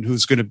Cuban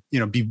who's going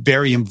to be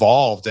very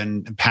involved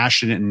and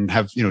passionate and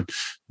have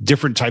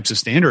different types of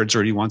standards,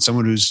 or do you want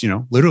someone who's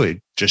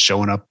literally just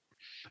showing up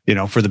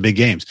for the big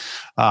games?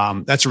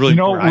 That's a really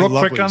real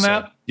quick on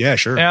that. Yeah,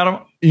 sure,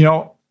 Adam.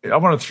 I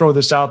want to throw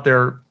this out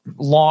there.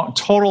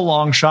 Total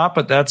long shot,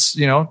 but that's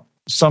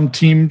some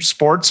team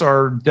sports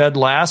are dead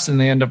last and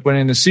they end up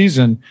winning the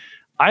season.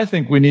 I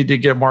think we need to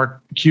get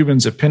Mark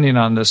Cuban's opinion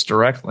on this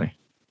directly.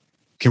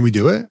 Can we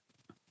do it?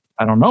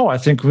 I don't know. I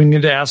think we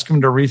need to ask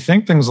him to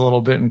rethink things a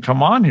little bit and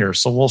come on here.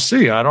 So we'll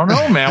see. I don't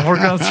know, man. We're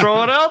going to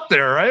throw it out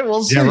there, right?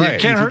 We'll see. Yeah,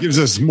 right. If he gives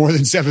us more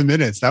than 7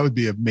 minutes, that would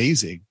be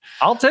amazing.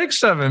 I'll take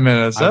 7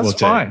 minutes. That's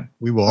fine.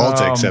 We will all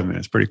take 7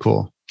 minutes. Pretty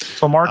cool.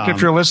 So, Mark,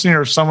 if you're listening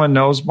or someone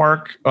knows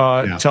Mark,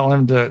 tell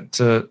him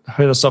to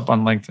hit us up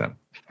on LinkedIn.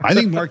 I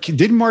think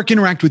didn't Mark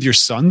interact with your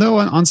son though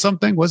on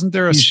something? Wasn't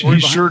there a story?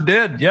 He sure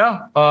did.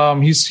 Yeah.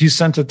 He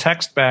sent a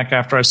text back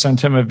after I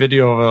sent him a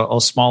video of a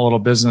small little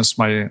business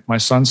my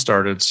son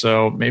started.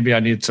 So maybe I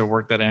need to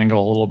work that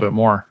angle a little bit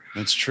more.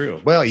 That's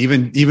true. Well,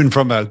 even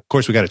from of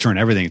course we got to turn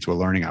everything into a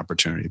learning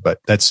opportunity, but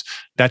that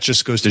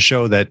just goes to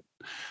show that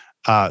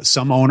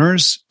some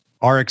owners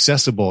are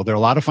accessible. There are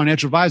a lot of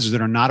financial advisors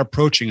that are not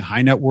approaching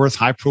high net worth,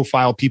 high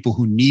profile people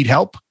who need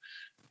help.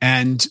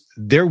 And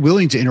they're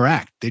willing to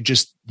interact.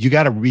 You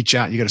got to reach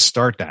out. You got to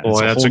start that.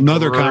 Boy, it's a whole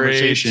nother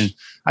conversation.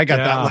 I got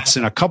that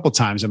lesson a couple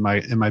times in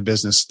my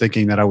business,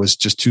 thinking that I was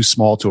just too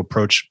small to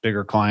approach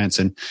bigger clients.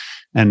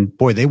 And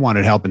boy, they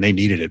wanted help and they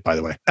needed it, by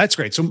the way. That's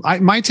great. So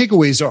my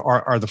takeaways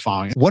are the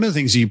following. One of the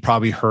things that you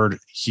probably heard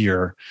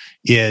here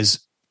is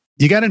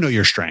you got to know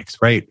your strength,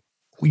 right?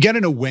 We got to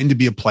know when to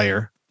be a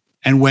player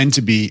and when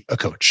to be a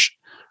coach,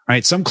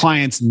 right? Some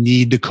clients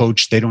need to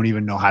coach. They don't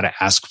even know how to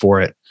ask for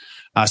it.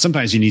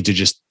 Sometimes you need to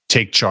just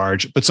take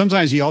charge, but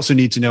sometimes you also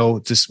need to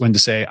know when to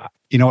say,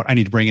 you know what, I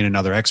need to bring in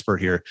another expert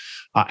here,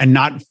 and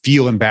not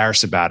feel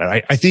embarrassed about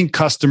it. I think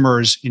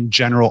customers in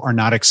general are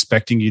not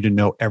expecting you to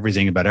know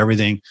everything about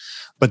everything,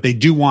 but they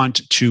do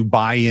want to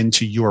buy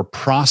into your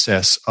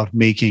process of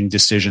making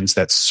decisions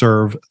that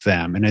serve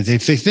them. And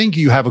if they think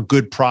you have a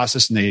good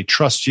process and they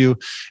trust you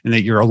and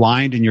that you're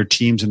aligned in your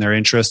teams and their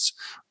interests,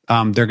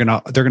 they're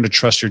gonna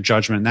trust your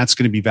judgment, and that's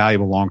going to be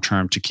valuable long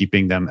term to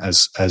keeping them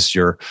as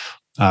your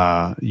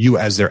you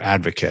as their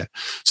advocate.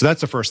 So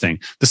that's the first thing.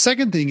 The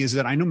second thing is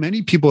that I know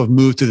many people have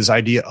moved to this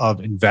idea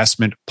of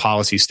investment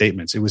policy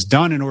statements. It was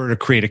done in order to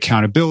create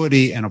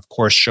accountability and, of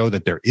course, show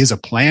that there is a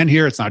plan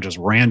here. It's not just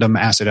random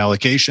asset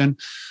allocation.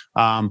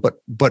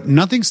 But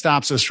nothing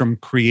stops us from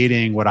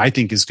creating what I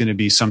think is going to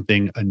be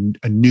something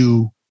a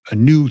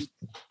new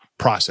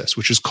process,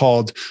 which is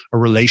called a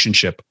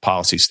relationship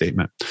policy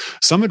statement.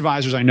 Some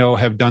advisors I know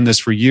have done this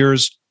for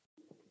years.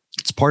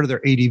 It's part of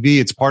their ADV.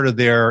 It's part of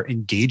their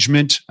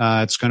engagement.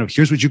 It's kind of,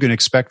 here's what you can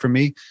expect from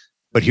me,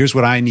 but here's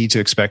what I need to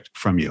expect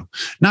from you.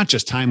 Not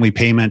just timely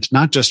payment,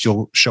 not just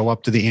you'll show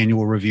up to the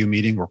annual review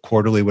meeting or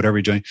quarterly, whatever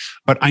you're doing,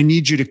 but I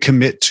need you to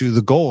commit to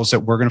the goals that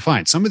we're going to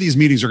find. Some of these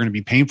meetings are going to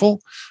be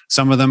painful.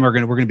 Some of them we're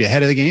going to be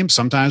ahead of the game.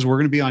 Sometimes we're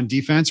going to be on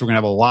defense. We're going to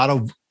have a lot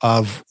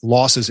of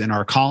losses in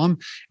our column,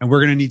 and we're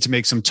going to need to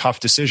make some tough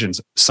decisions.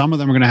 Some of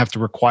them are going to have to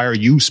require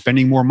you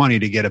spending more money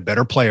to get a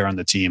better player on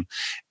the team.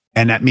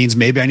 And that means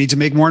maybe I need to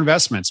make more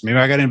investments. Maybe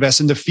I got to invest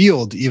in the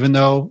field, even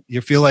though you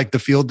feel like the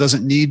field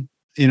doesn't need,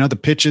 the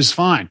pitch is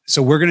fine.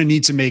 So we're going to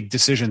need to make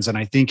decisions. And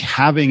I think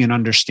having an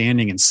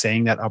understanding and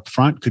saying that up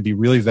front could be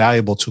really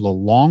valuable to the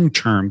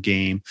long-term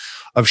game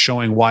of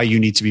showing why you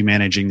need to be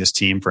managing this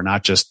team for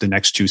not just the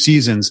next 2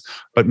 seasons,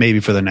 but maybe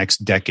for the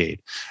next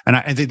decade. And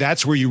I think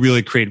that's where you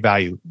really create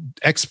value.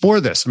 Explore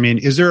this. I mean,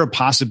 is there a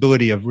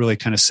possibility of really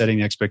kind of setting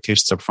the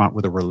expectations up front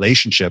with a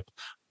relationship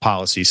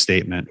policy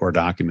statement or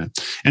document?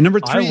 And number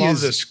 3 I love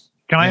is this.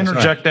 Can I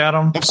interject,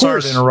 Adam? Of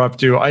Sorry course. to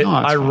interrupt you.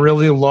 I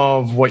really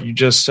love what you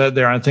just said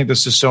there. I think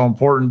this is so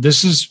important.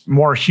 This is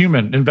more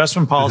human.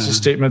 Investment policy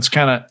statements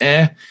kind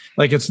of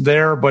like it's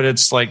there, but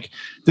it's like,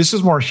 this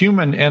is more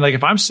human. And like,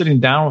 if I'm sitting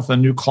down with a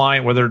new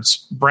client, whether it's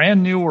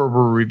brand new or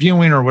we're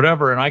reviewing or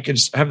whatever, and I could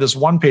just have this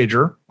one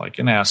pager, like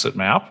an asset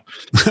map,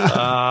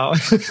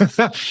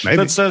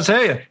 that says,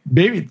 hey,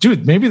 maybe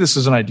this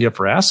is an idea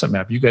for asset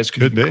map. You guys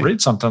could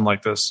create something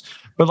like this.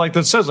 But like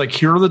that says, like,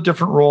 here are the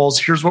different roles.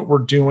 Here's what we're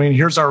doing.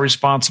 Here's our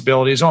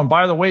responsibilities. Oh, and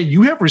by the way,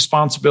 you have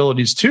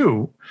responsibilities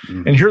too.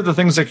 Mm-hmm. And here are the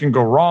things that can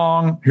go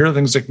wrong. Here are the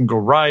things that can go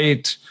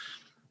right.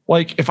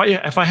 Like if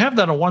I have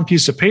that on one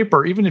piece of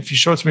paper, even if you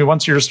show it to me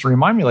once a year just to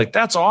remind me, like,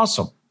 that's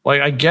awesome.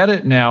 Like, I get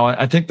it now.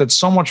 I think that's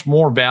so much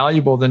more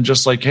valuable than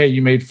just like, hey,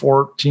 you made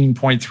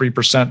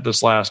 14.3%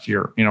 this last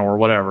year, or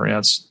whatever.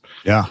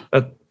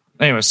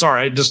 Anyway,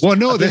 sorry. This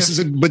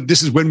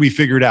is when we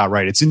figure it out,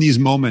 right? It's in these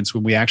moments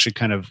when we actually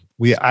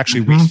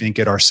rethink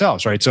it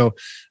ourselves, right? So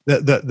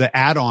the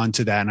add-on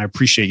to that, and I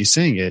appreciate you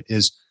saying it,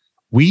 is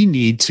we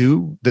need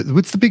to,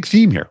 what's the big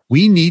theme here?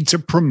 We need to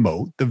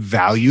promote the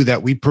value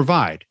that we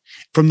provide.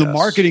 From the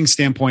marketing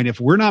standpoint, if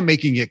we're not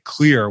making it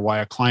clear why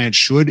a client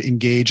should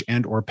engage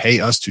and or pay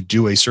us to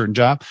do a certain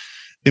job,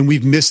 then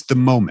we've missed the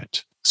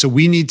moment. So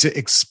we need to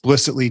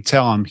explicitly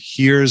tell them,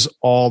 here's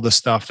all the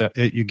stuff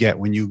that you get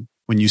when you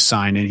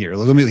sign in here.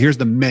 Here's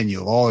the menu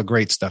of all the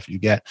great stuff you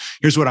get.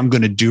 Here's what I'm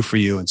going to do for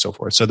you and so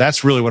forth. So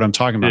that's really what I'm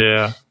talking about.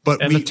 Yeah.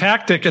 But a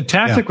tactic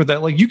with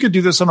that, like, you could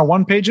do this on a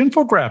 1-page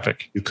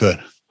infographic. You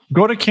could.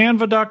 Go to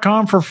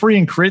canva.com for free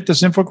and create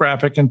this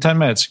infographic in 10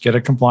 minutes. Get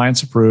it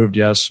compliance approved.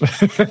 Yes.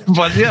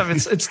 But yeah,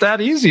 it's that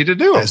easy to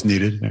do. As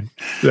needed.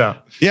 Yeah.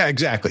 Yeah,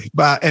 exactly.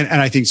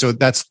 And I think so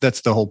that's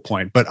the whole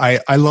point. But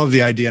I love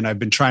the idea. And I've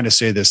been trying to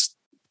say this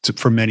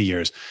for many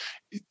years.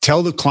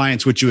 Tell the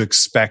clients what you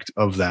expect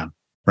of them.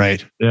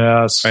 Right.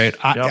 Yes. Right.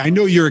 I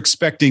know you're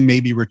expecting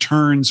maybe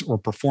returns or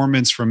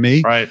performance from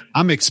me. Right.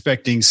 I'm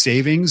expecting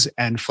savings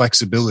and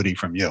flexibility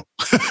from you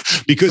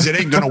because it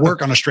ain't going to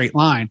work on a straight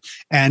line.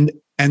 And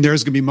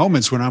there's going to be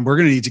moments when we're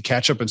going to need to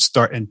catch up and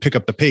start and pick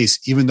up the pace,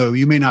 even though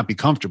you may not be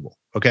comfortable.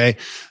 Okay.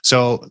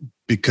 So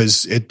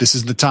because this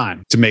is the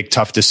time to make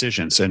tough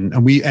decisions.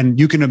 And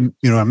you can,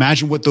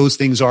 imagine what those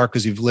things are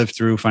because you've lived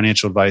through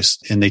financial advice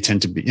and they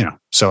tend to be,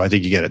 so I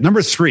think you get it.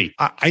 Number 3,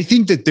 I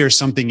think that there's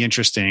something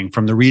interesting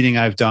from the reading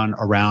I've done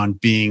around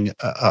being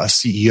a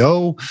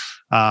CEO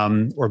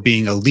or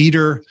being a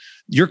leader.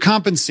 Your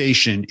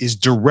compensation is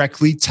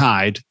directly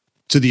tied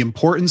to the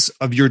importance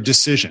of your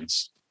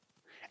decisions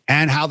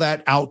and how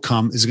that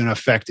outcome is going to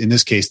affect, in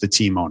this case, the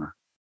team owner.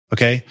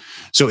 Okay.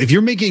 So if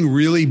you're making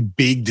really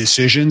big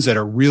decisions that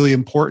are really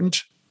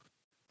important,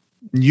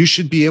 you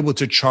should be able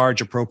to charge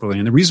appropriately.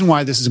 And the reason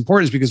why this is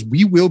important is because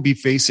we will be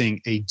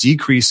facing a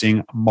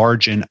decreasing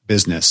margin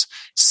business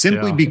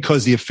simply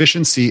because the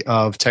efficiency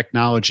of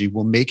technology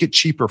will make it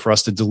cheaper for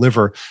us to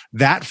deliver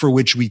that for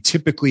which we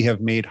typically have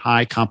made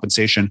high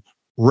compensation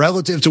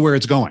relative to where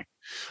it's going.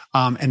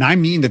 And I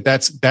mean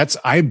that's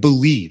I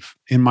believe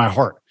in my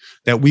heart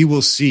that we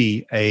will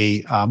see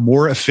a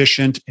more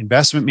efficient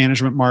investment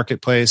management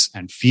marketplace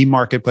and fee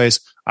marketplace.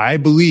 I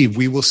believe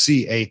we will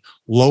see a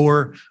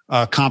lower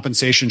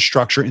compensation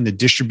structure in the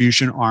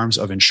distribution arms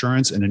of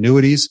insurance and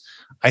annuities.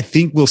 I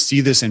think we'll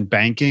see this in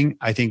banking.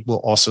 I think we'll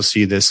also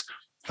see this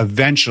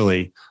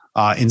eventually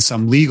in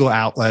some legal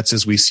outlets,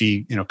 as we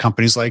see,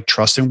 companies like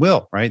Trust and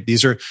Will, right?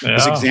 These are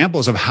just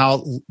examples of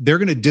how they're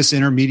going to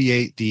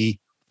disintermediate the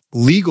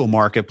legal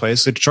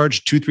marketplace. So to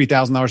charge $2,000,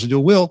 $3,000 to do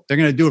a will, they're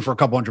going to do it for a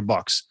couple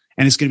 $100,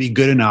 and it's going to be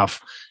good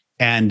enough,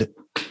 and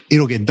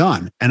it'll get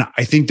done. And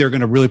I think they're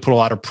going to really put a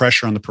lot of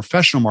pressure on the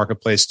professional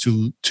marketplace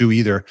to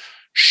either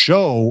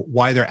show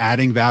why they're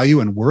adding value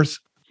and worth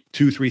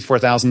 $2,000, $3,000,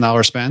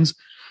 $4,000 spends,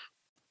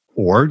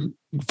 or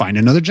find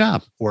another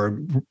job, or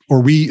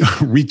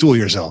retool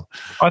yourself.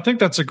 I think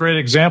that's a great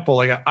example.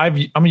 Like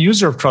I'm a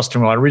user of Trust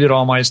and Will. I read it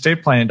all my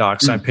estate planning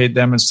docs. I paid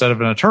them instead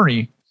of an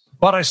attorney,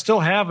 but I still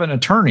have an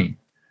attorney.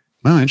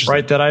 Oh, interesting.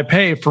 Right, that I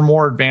pay for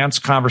more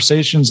advanced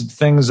conversations and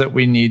things that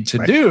we need to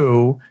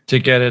do to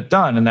get it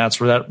done, and that's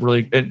where that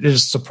really it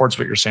just supports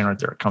what you're saying right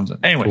there. It comes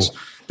in, anyways. Cool.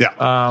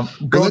 Yeah,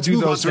 go do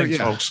those things,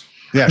 folks.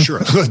 Yeah, sure.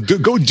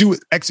 Go do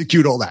it.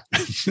 Execute all that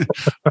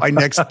by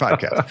next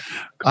podcast.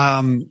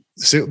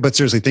 But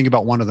seriously, think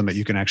about one of them that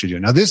you can actually do.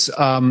 Now, this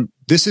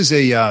is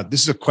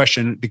a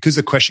question, because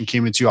the question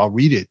came into you. I'll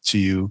read it to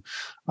you.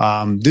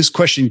 This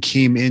question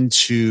came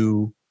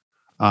into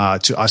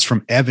to us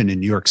from Evan in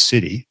New York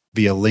City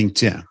via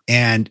LinkedIn.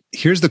 And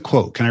here's the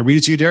quote. Can I read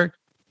it to you, Derek?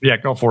 Yeah,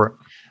 go for it.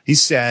 He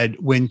said,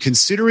 when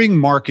considering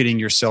marketing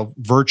yourself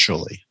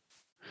virtually,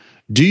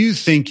 do you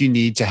think you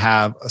need to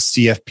have a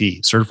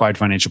CFP, Certified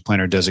Financial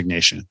Planner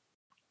designation?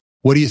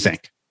 What do you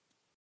think?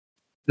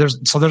 There's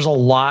a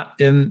lot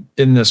in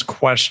this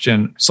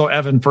question. So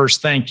Evan,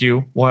 first, thank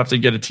you. We'll have to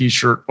get a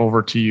t-shirt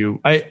over to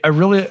you. I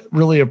really,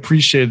 really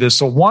appreciate this.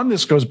 So one,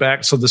 this goes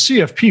back. So the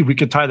CFP, we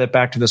could tie that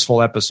back to this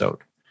whole episode,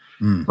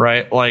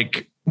 right?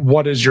 Like,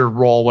 what is your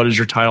role? What is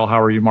your title? How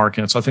are you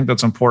marketing it? So I think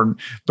that's important.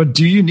 But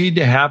do you need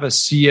to have a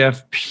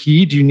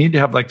CFP? Do you need to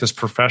have like this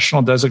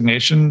professional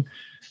designation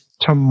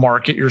to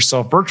market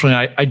yourself virtually?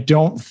 I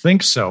don't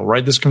think so,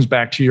 right? This comes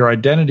back to your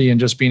identity and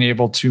just being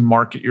able to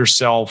market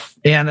yourself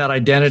and that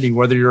identity,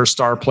 whether you're a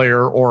star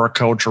player or a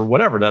coach or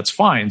whatever, that's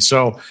fine.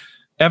 So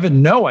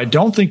Evan, no, I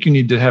don't think you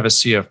need to have a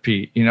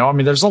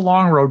CFP. There's a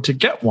long road to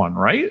get one,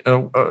 right?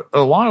 A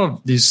lot of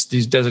these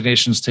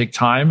designations take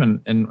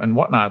time and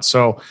whatnot.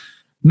 So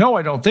no,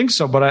 I don't think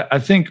so. But I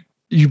think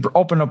you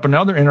open up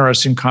another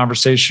interesting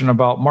conversation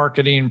about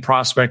marketing,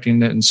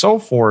 prospecting, and so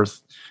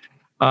forth.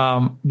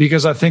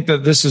 Because I think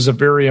that this is a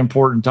very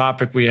important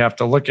topic we have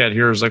to look at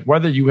here, is like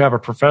whether you have a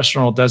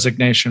professional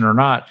designation or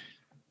not,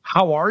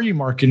 how are you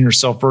marketing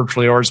yourself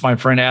virtually? Or as my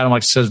friend Adam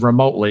says,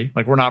 remotely.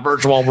 Like, we're not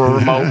virtual, we're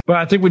remote. But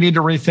I think we need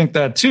to rethink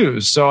that too.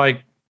 So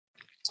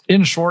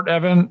in short,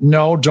 Evan,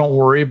 no, don't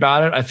worry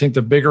about it. I think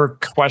the bigger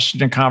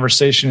question and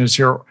conversation is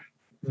here.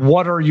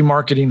 What are you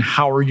marketing?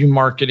 How are you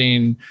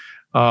marketing?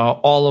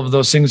 All of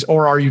those things.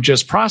 Or are you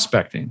just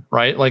prospecting,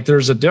 right? Like,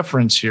 there's a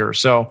difference here.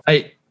 So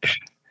I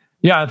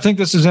think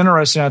this is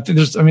interesting.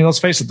 Let's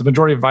face it, the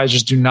majority of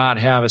advisors do not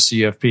have a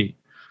CFP.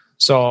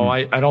 So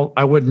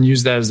I wouldn't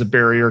use that as the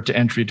barrier to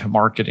entry to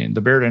marketing.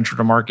 The barrier to entry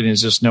to marketing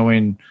is just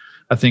knowing,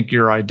 I think,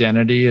 your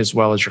identity as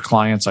well as your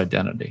client's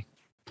identity.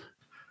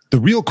 The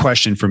real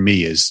question for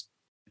me is,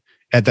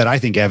 that I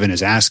think Evan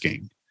is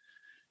asking,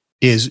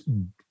 is,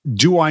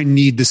 do I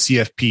need the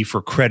CFP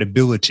for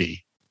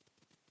credibility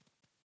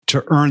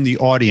to earn the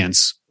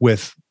audience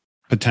with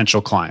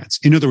potential clients?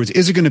 In other words,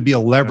 is it going to be a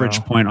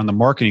leverage point on the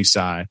marketing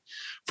side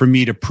for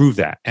me to prove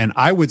that? And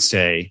I would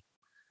say,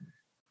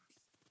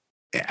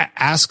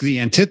 ask the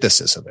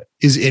antithesis of it.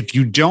 Is, if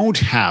you don't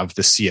have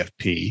the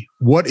CFP,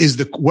 what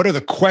are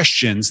the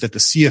questions that the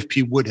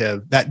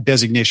CFP that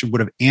designation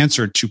would have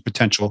answered to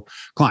potential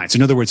clients?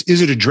 In other words,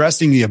 is it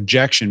addressing the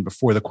objection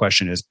before the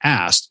question is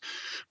asked?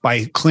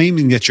 By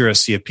claiming that you're a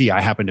CFP,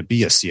 I happen to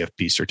be a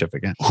CFP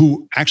certificate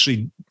who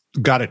actually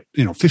got it,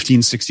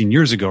 15, 16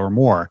 years ago or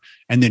more,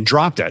 and then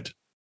dropped it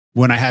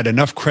when I had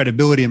enough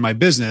credibility in my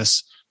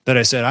business that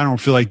I said, I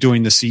don't feel like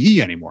doing the CE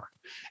anymore.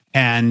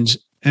 And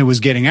it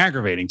was getting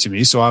aggravating to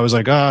me. So I was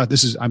like,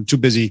 I'm too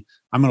busy.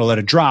 I'm going to let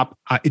it drop.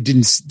 It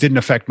didn't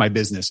affect my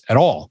business at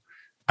all.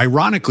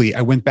 Ironically,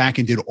 I went back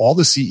and did all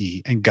the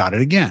CE and got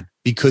it again,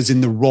 because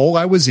in the role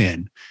I was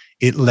in,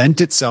 it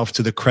lent itself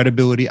to the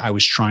credibility I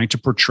was trying to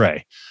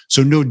portray.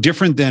 So no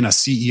different than a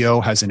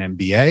CEO has an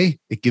MBA.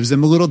 It gives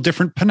them a little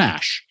different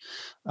panache.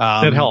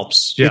 It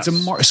helps. Yes.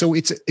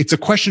 It's a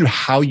question of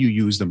how you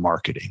use the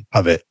marketing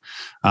of it.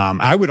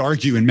 I would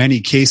argue in many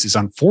cases,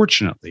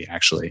 unfortunately,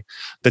 actually,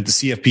 that the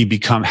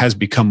CFP has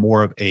become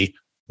more of a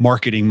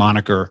marketing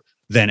moniker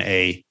than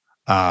a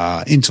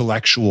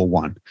intellectual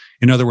one.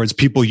 In other words,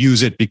 people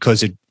use it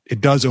because it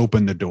does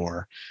open the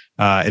door.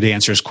 It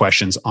answers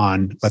questions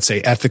on, let's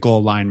say, ethical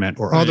alignment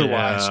or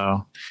otherwise. Yeah.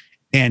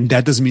 And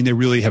that doesn't mean they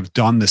really have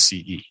done the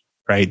CE,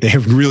 right? They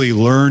have really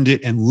learned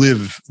it and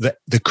live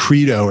the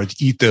credo or the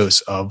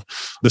ethos of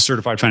the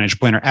Certified Financial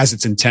Planner as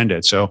it's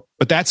intended. So,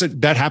 but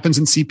that happens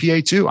in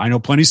CPA too. I know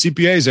plenty of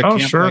CPAs that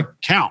can't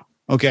count,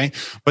 Okay.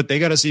 But they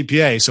got a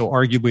CPA. So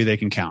arguably they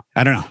can count.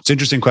 I don't know. It's an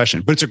interesting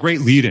question, but it's a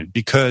great lead in,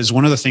 because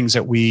one of the things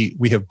that we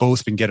have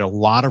both been getting a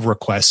lot of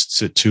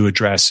requests to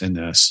address in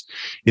this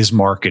is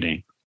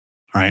marketing.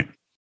 Right.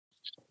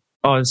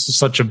 Oh, this is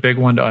such a big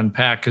one to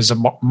unpack, because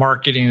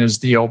marketing is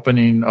the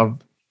opening of,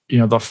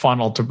 the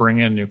funnel to bring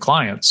in new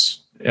clients,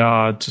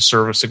 to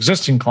service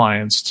existing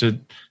clients, to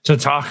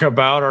talk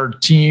about our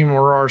team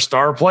or our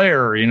star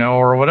player,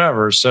 or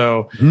whatever.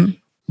 So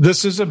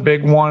This is a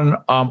big one.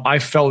 I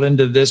fell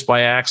into this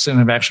by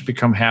accident. I've actually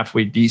become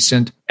halfway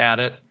decent at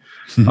it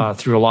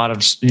through a lot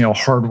of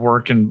hard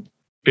work and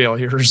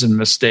failures and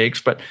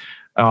mistakes. But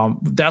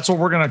that's what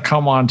we're going to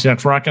come on to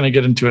next. We're not going to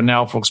get into it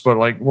now, folks, but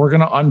we're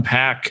going to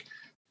unpack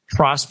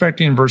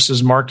prospecting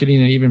versus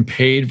marketing, and even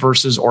paid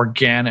versus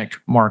organic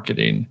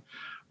marketing.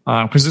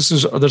 Because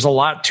there's a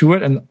lot to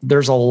it, and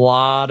there's a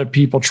lot of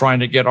people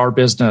trying to get our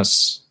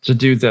business to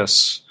do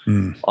this.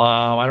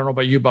 I don't know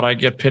about you, but I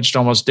get pitched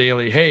almost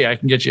daily. Hey, I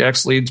can get you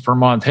X leads per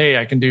month. Hey,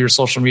 I can do your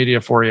social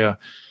media for you.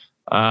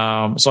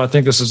 So I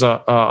think this is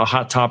a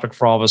hot topic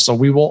for all of us. So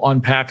we will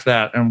unpack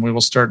that, and we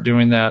will start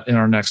doing that in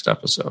our next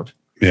episode.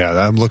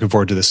 Yeah, I'm looking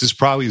forward to this. This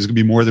probably is going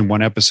to be more than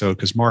one episode,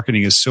 because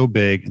marketing is so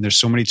big and there's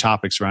so many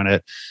topics around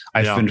it.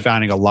 I've been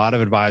finding a lot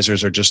of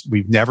advisors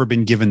we've never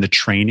been given the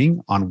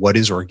training on what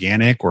is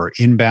organic or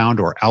inbound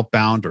or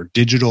outbound or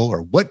digital,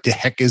 or what the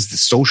heck is the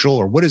social,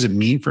 or what does it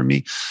mean for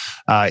me?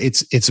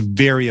 It's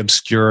very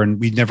obscure, and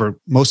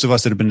most of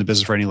us that have been in the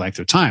business for any length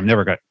of time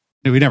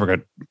we never got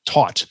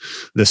taught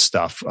this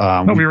stuff.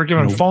 No, we were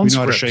given phone scripts. We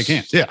know how to shake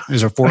hands. Yeah.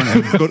 There's a foreign,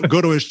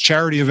 go to his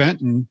charity event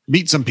and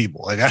meet some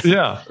people. Like that.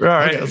 Yeah. All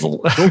right.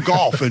 Go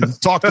golf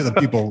and talk to the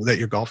people that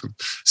you're golfing.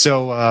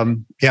 So, I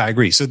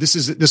agree. So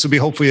this will be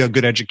hopefully a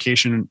good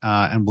education,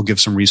 and we'll give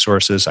some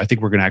resources. I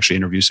think we're going to actually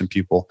interview some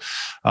people,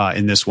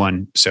 in this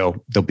one.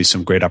 So there'll be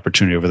some great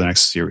opportunity over the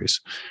next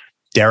series.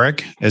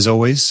 Derek, as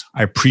always,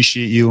 I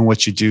appreciate you and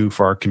what you do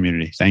for our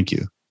community. Thank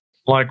you.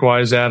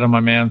 Likewise, Adam, my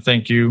man.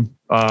 Thank you.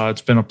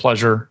 It's been a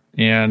pleasure.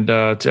 And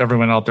to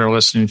everyone out there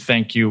listening,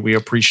 thank you. We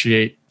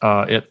appreciate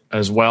it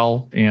as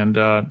well. And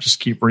just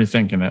keep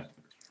rethinking it.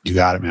 You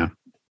got it, man.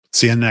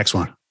 See you in the next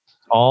one.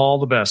 All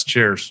the best.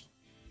 Cheers.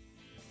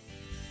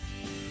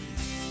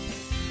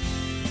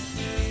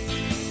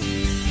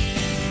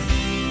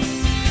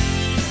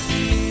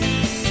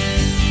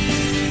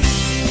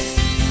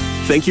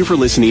 Thank you for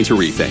listening to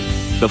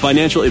Rethink, the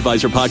Financial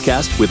Advisor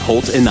Podcast with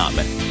Holt and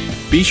Notman.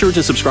 Be sure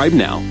to subscribe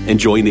now and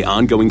join the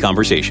ongoing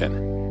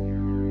conversation.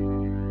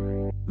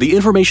 The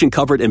information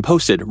covered and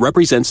posted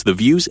represents the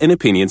views and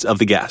opinions of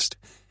the guest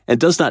and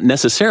does not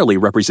necessarily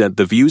represent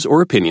the views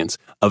or opinions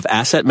of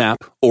AssetMap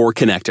or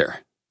Connector.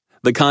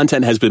 The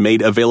content has been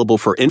made available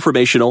for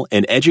informational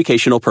and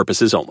educational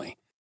purposes only.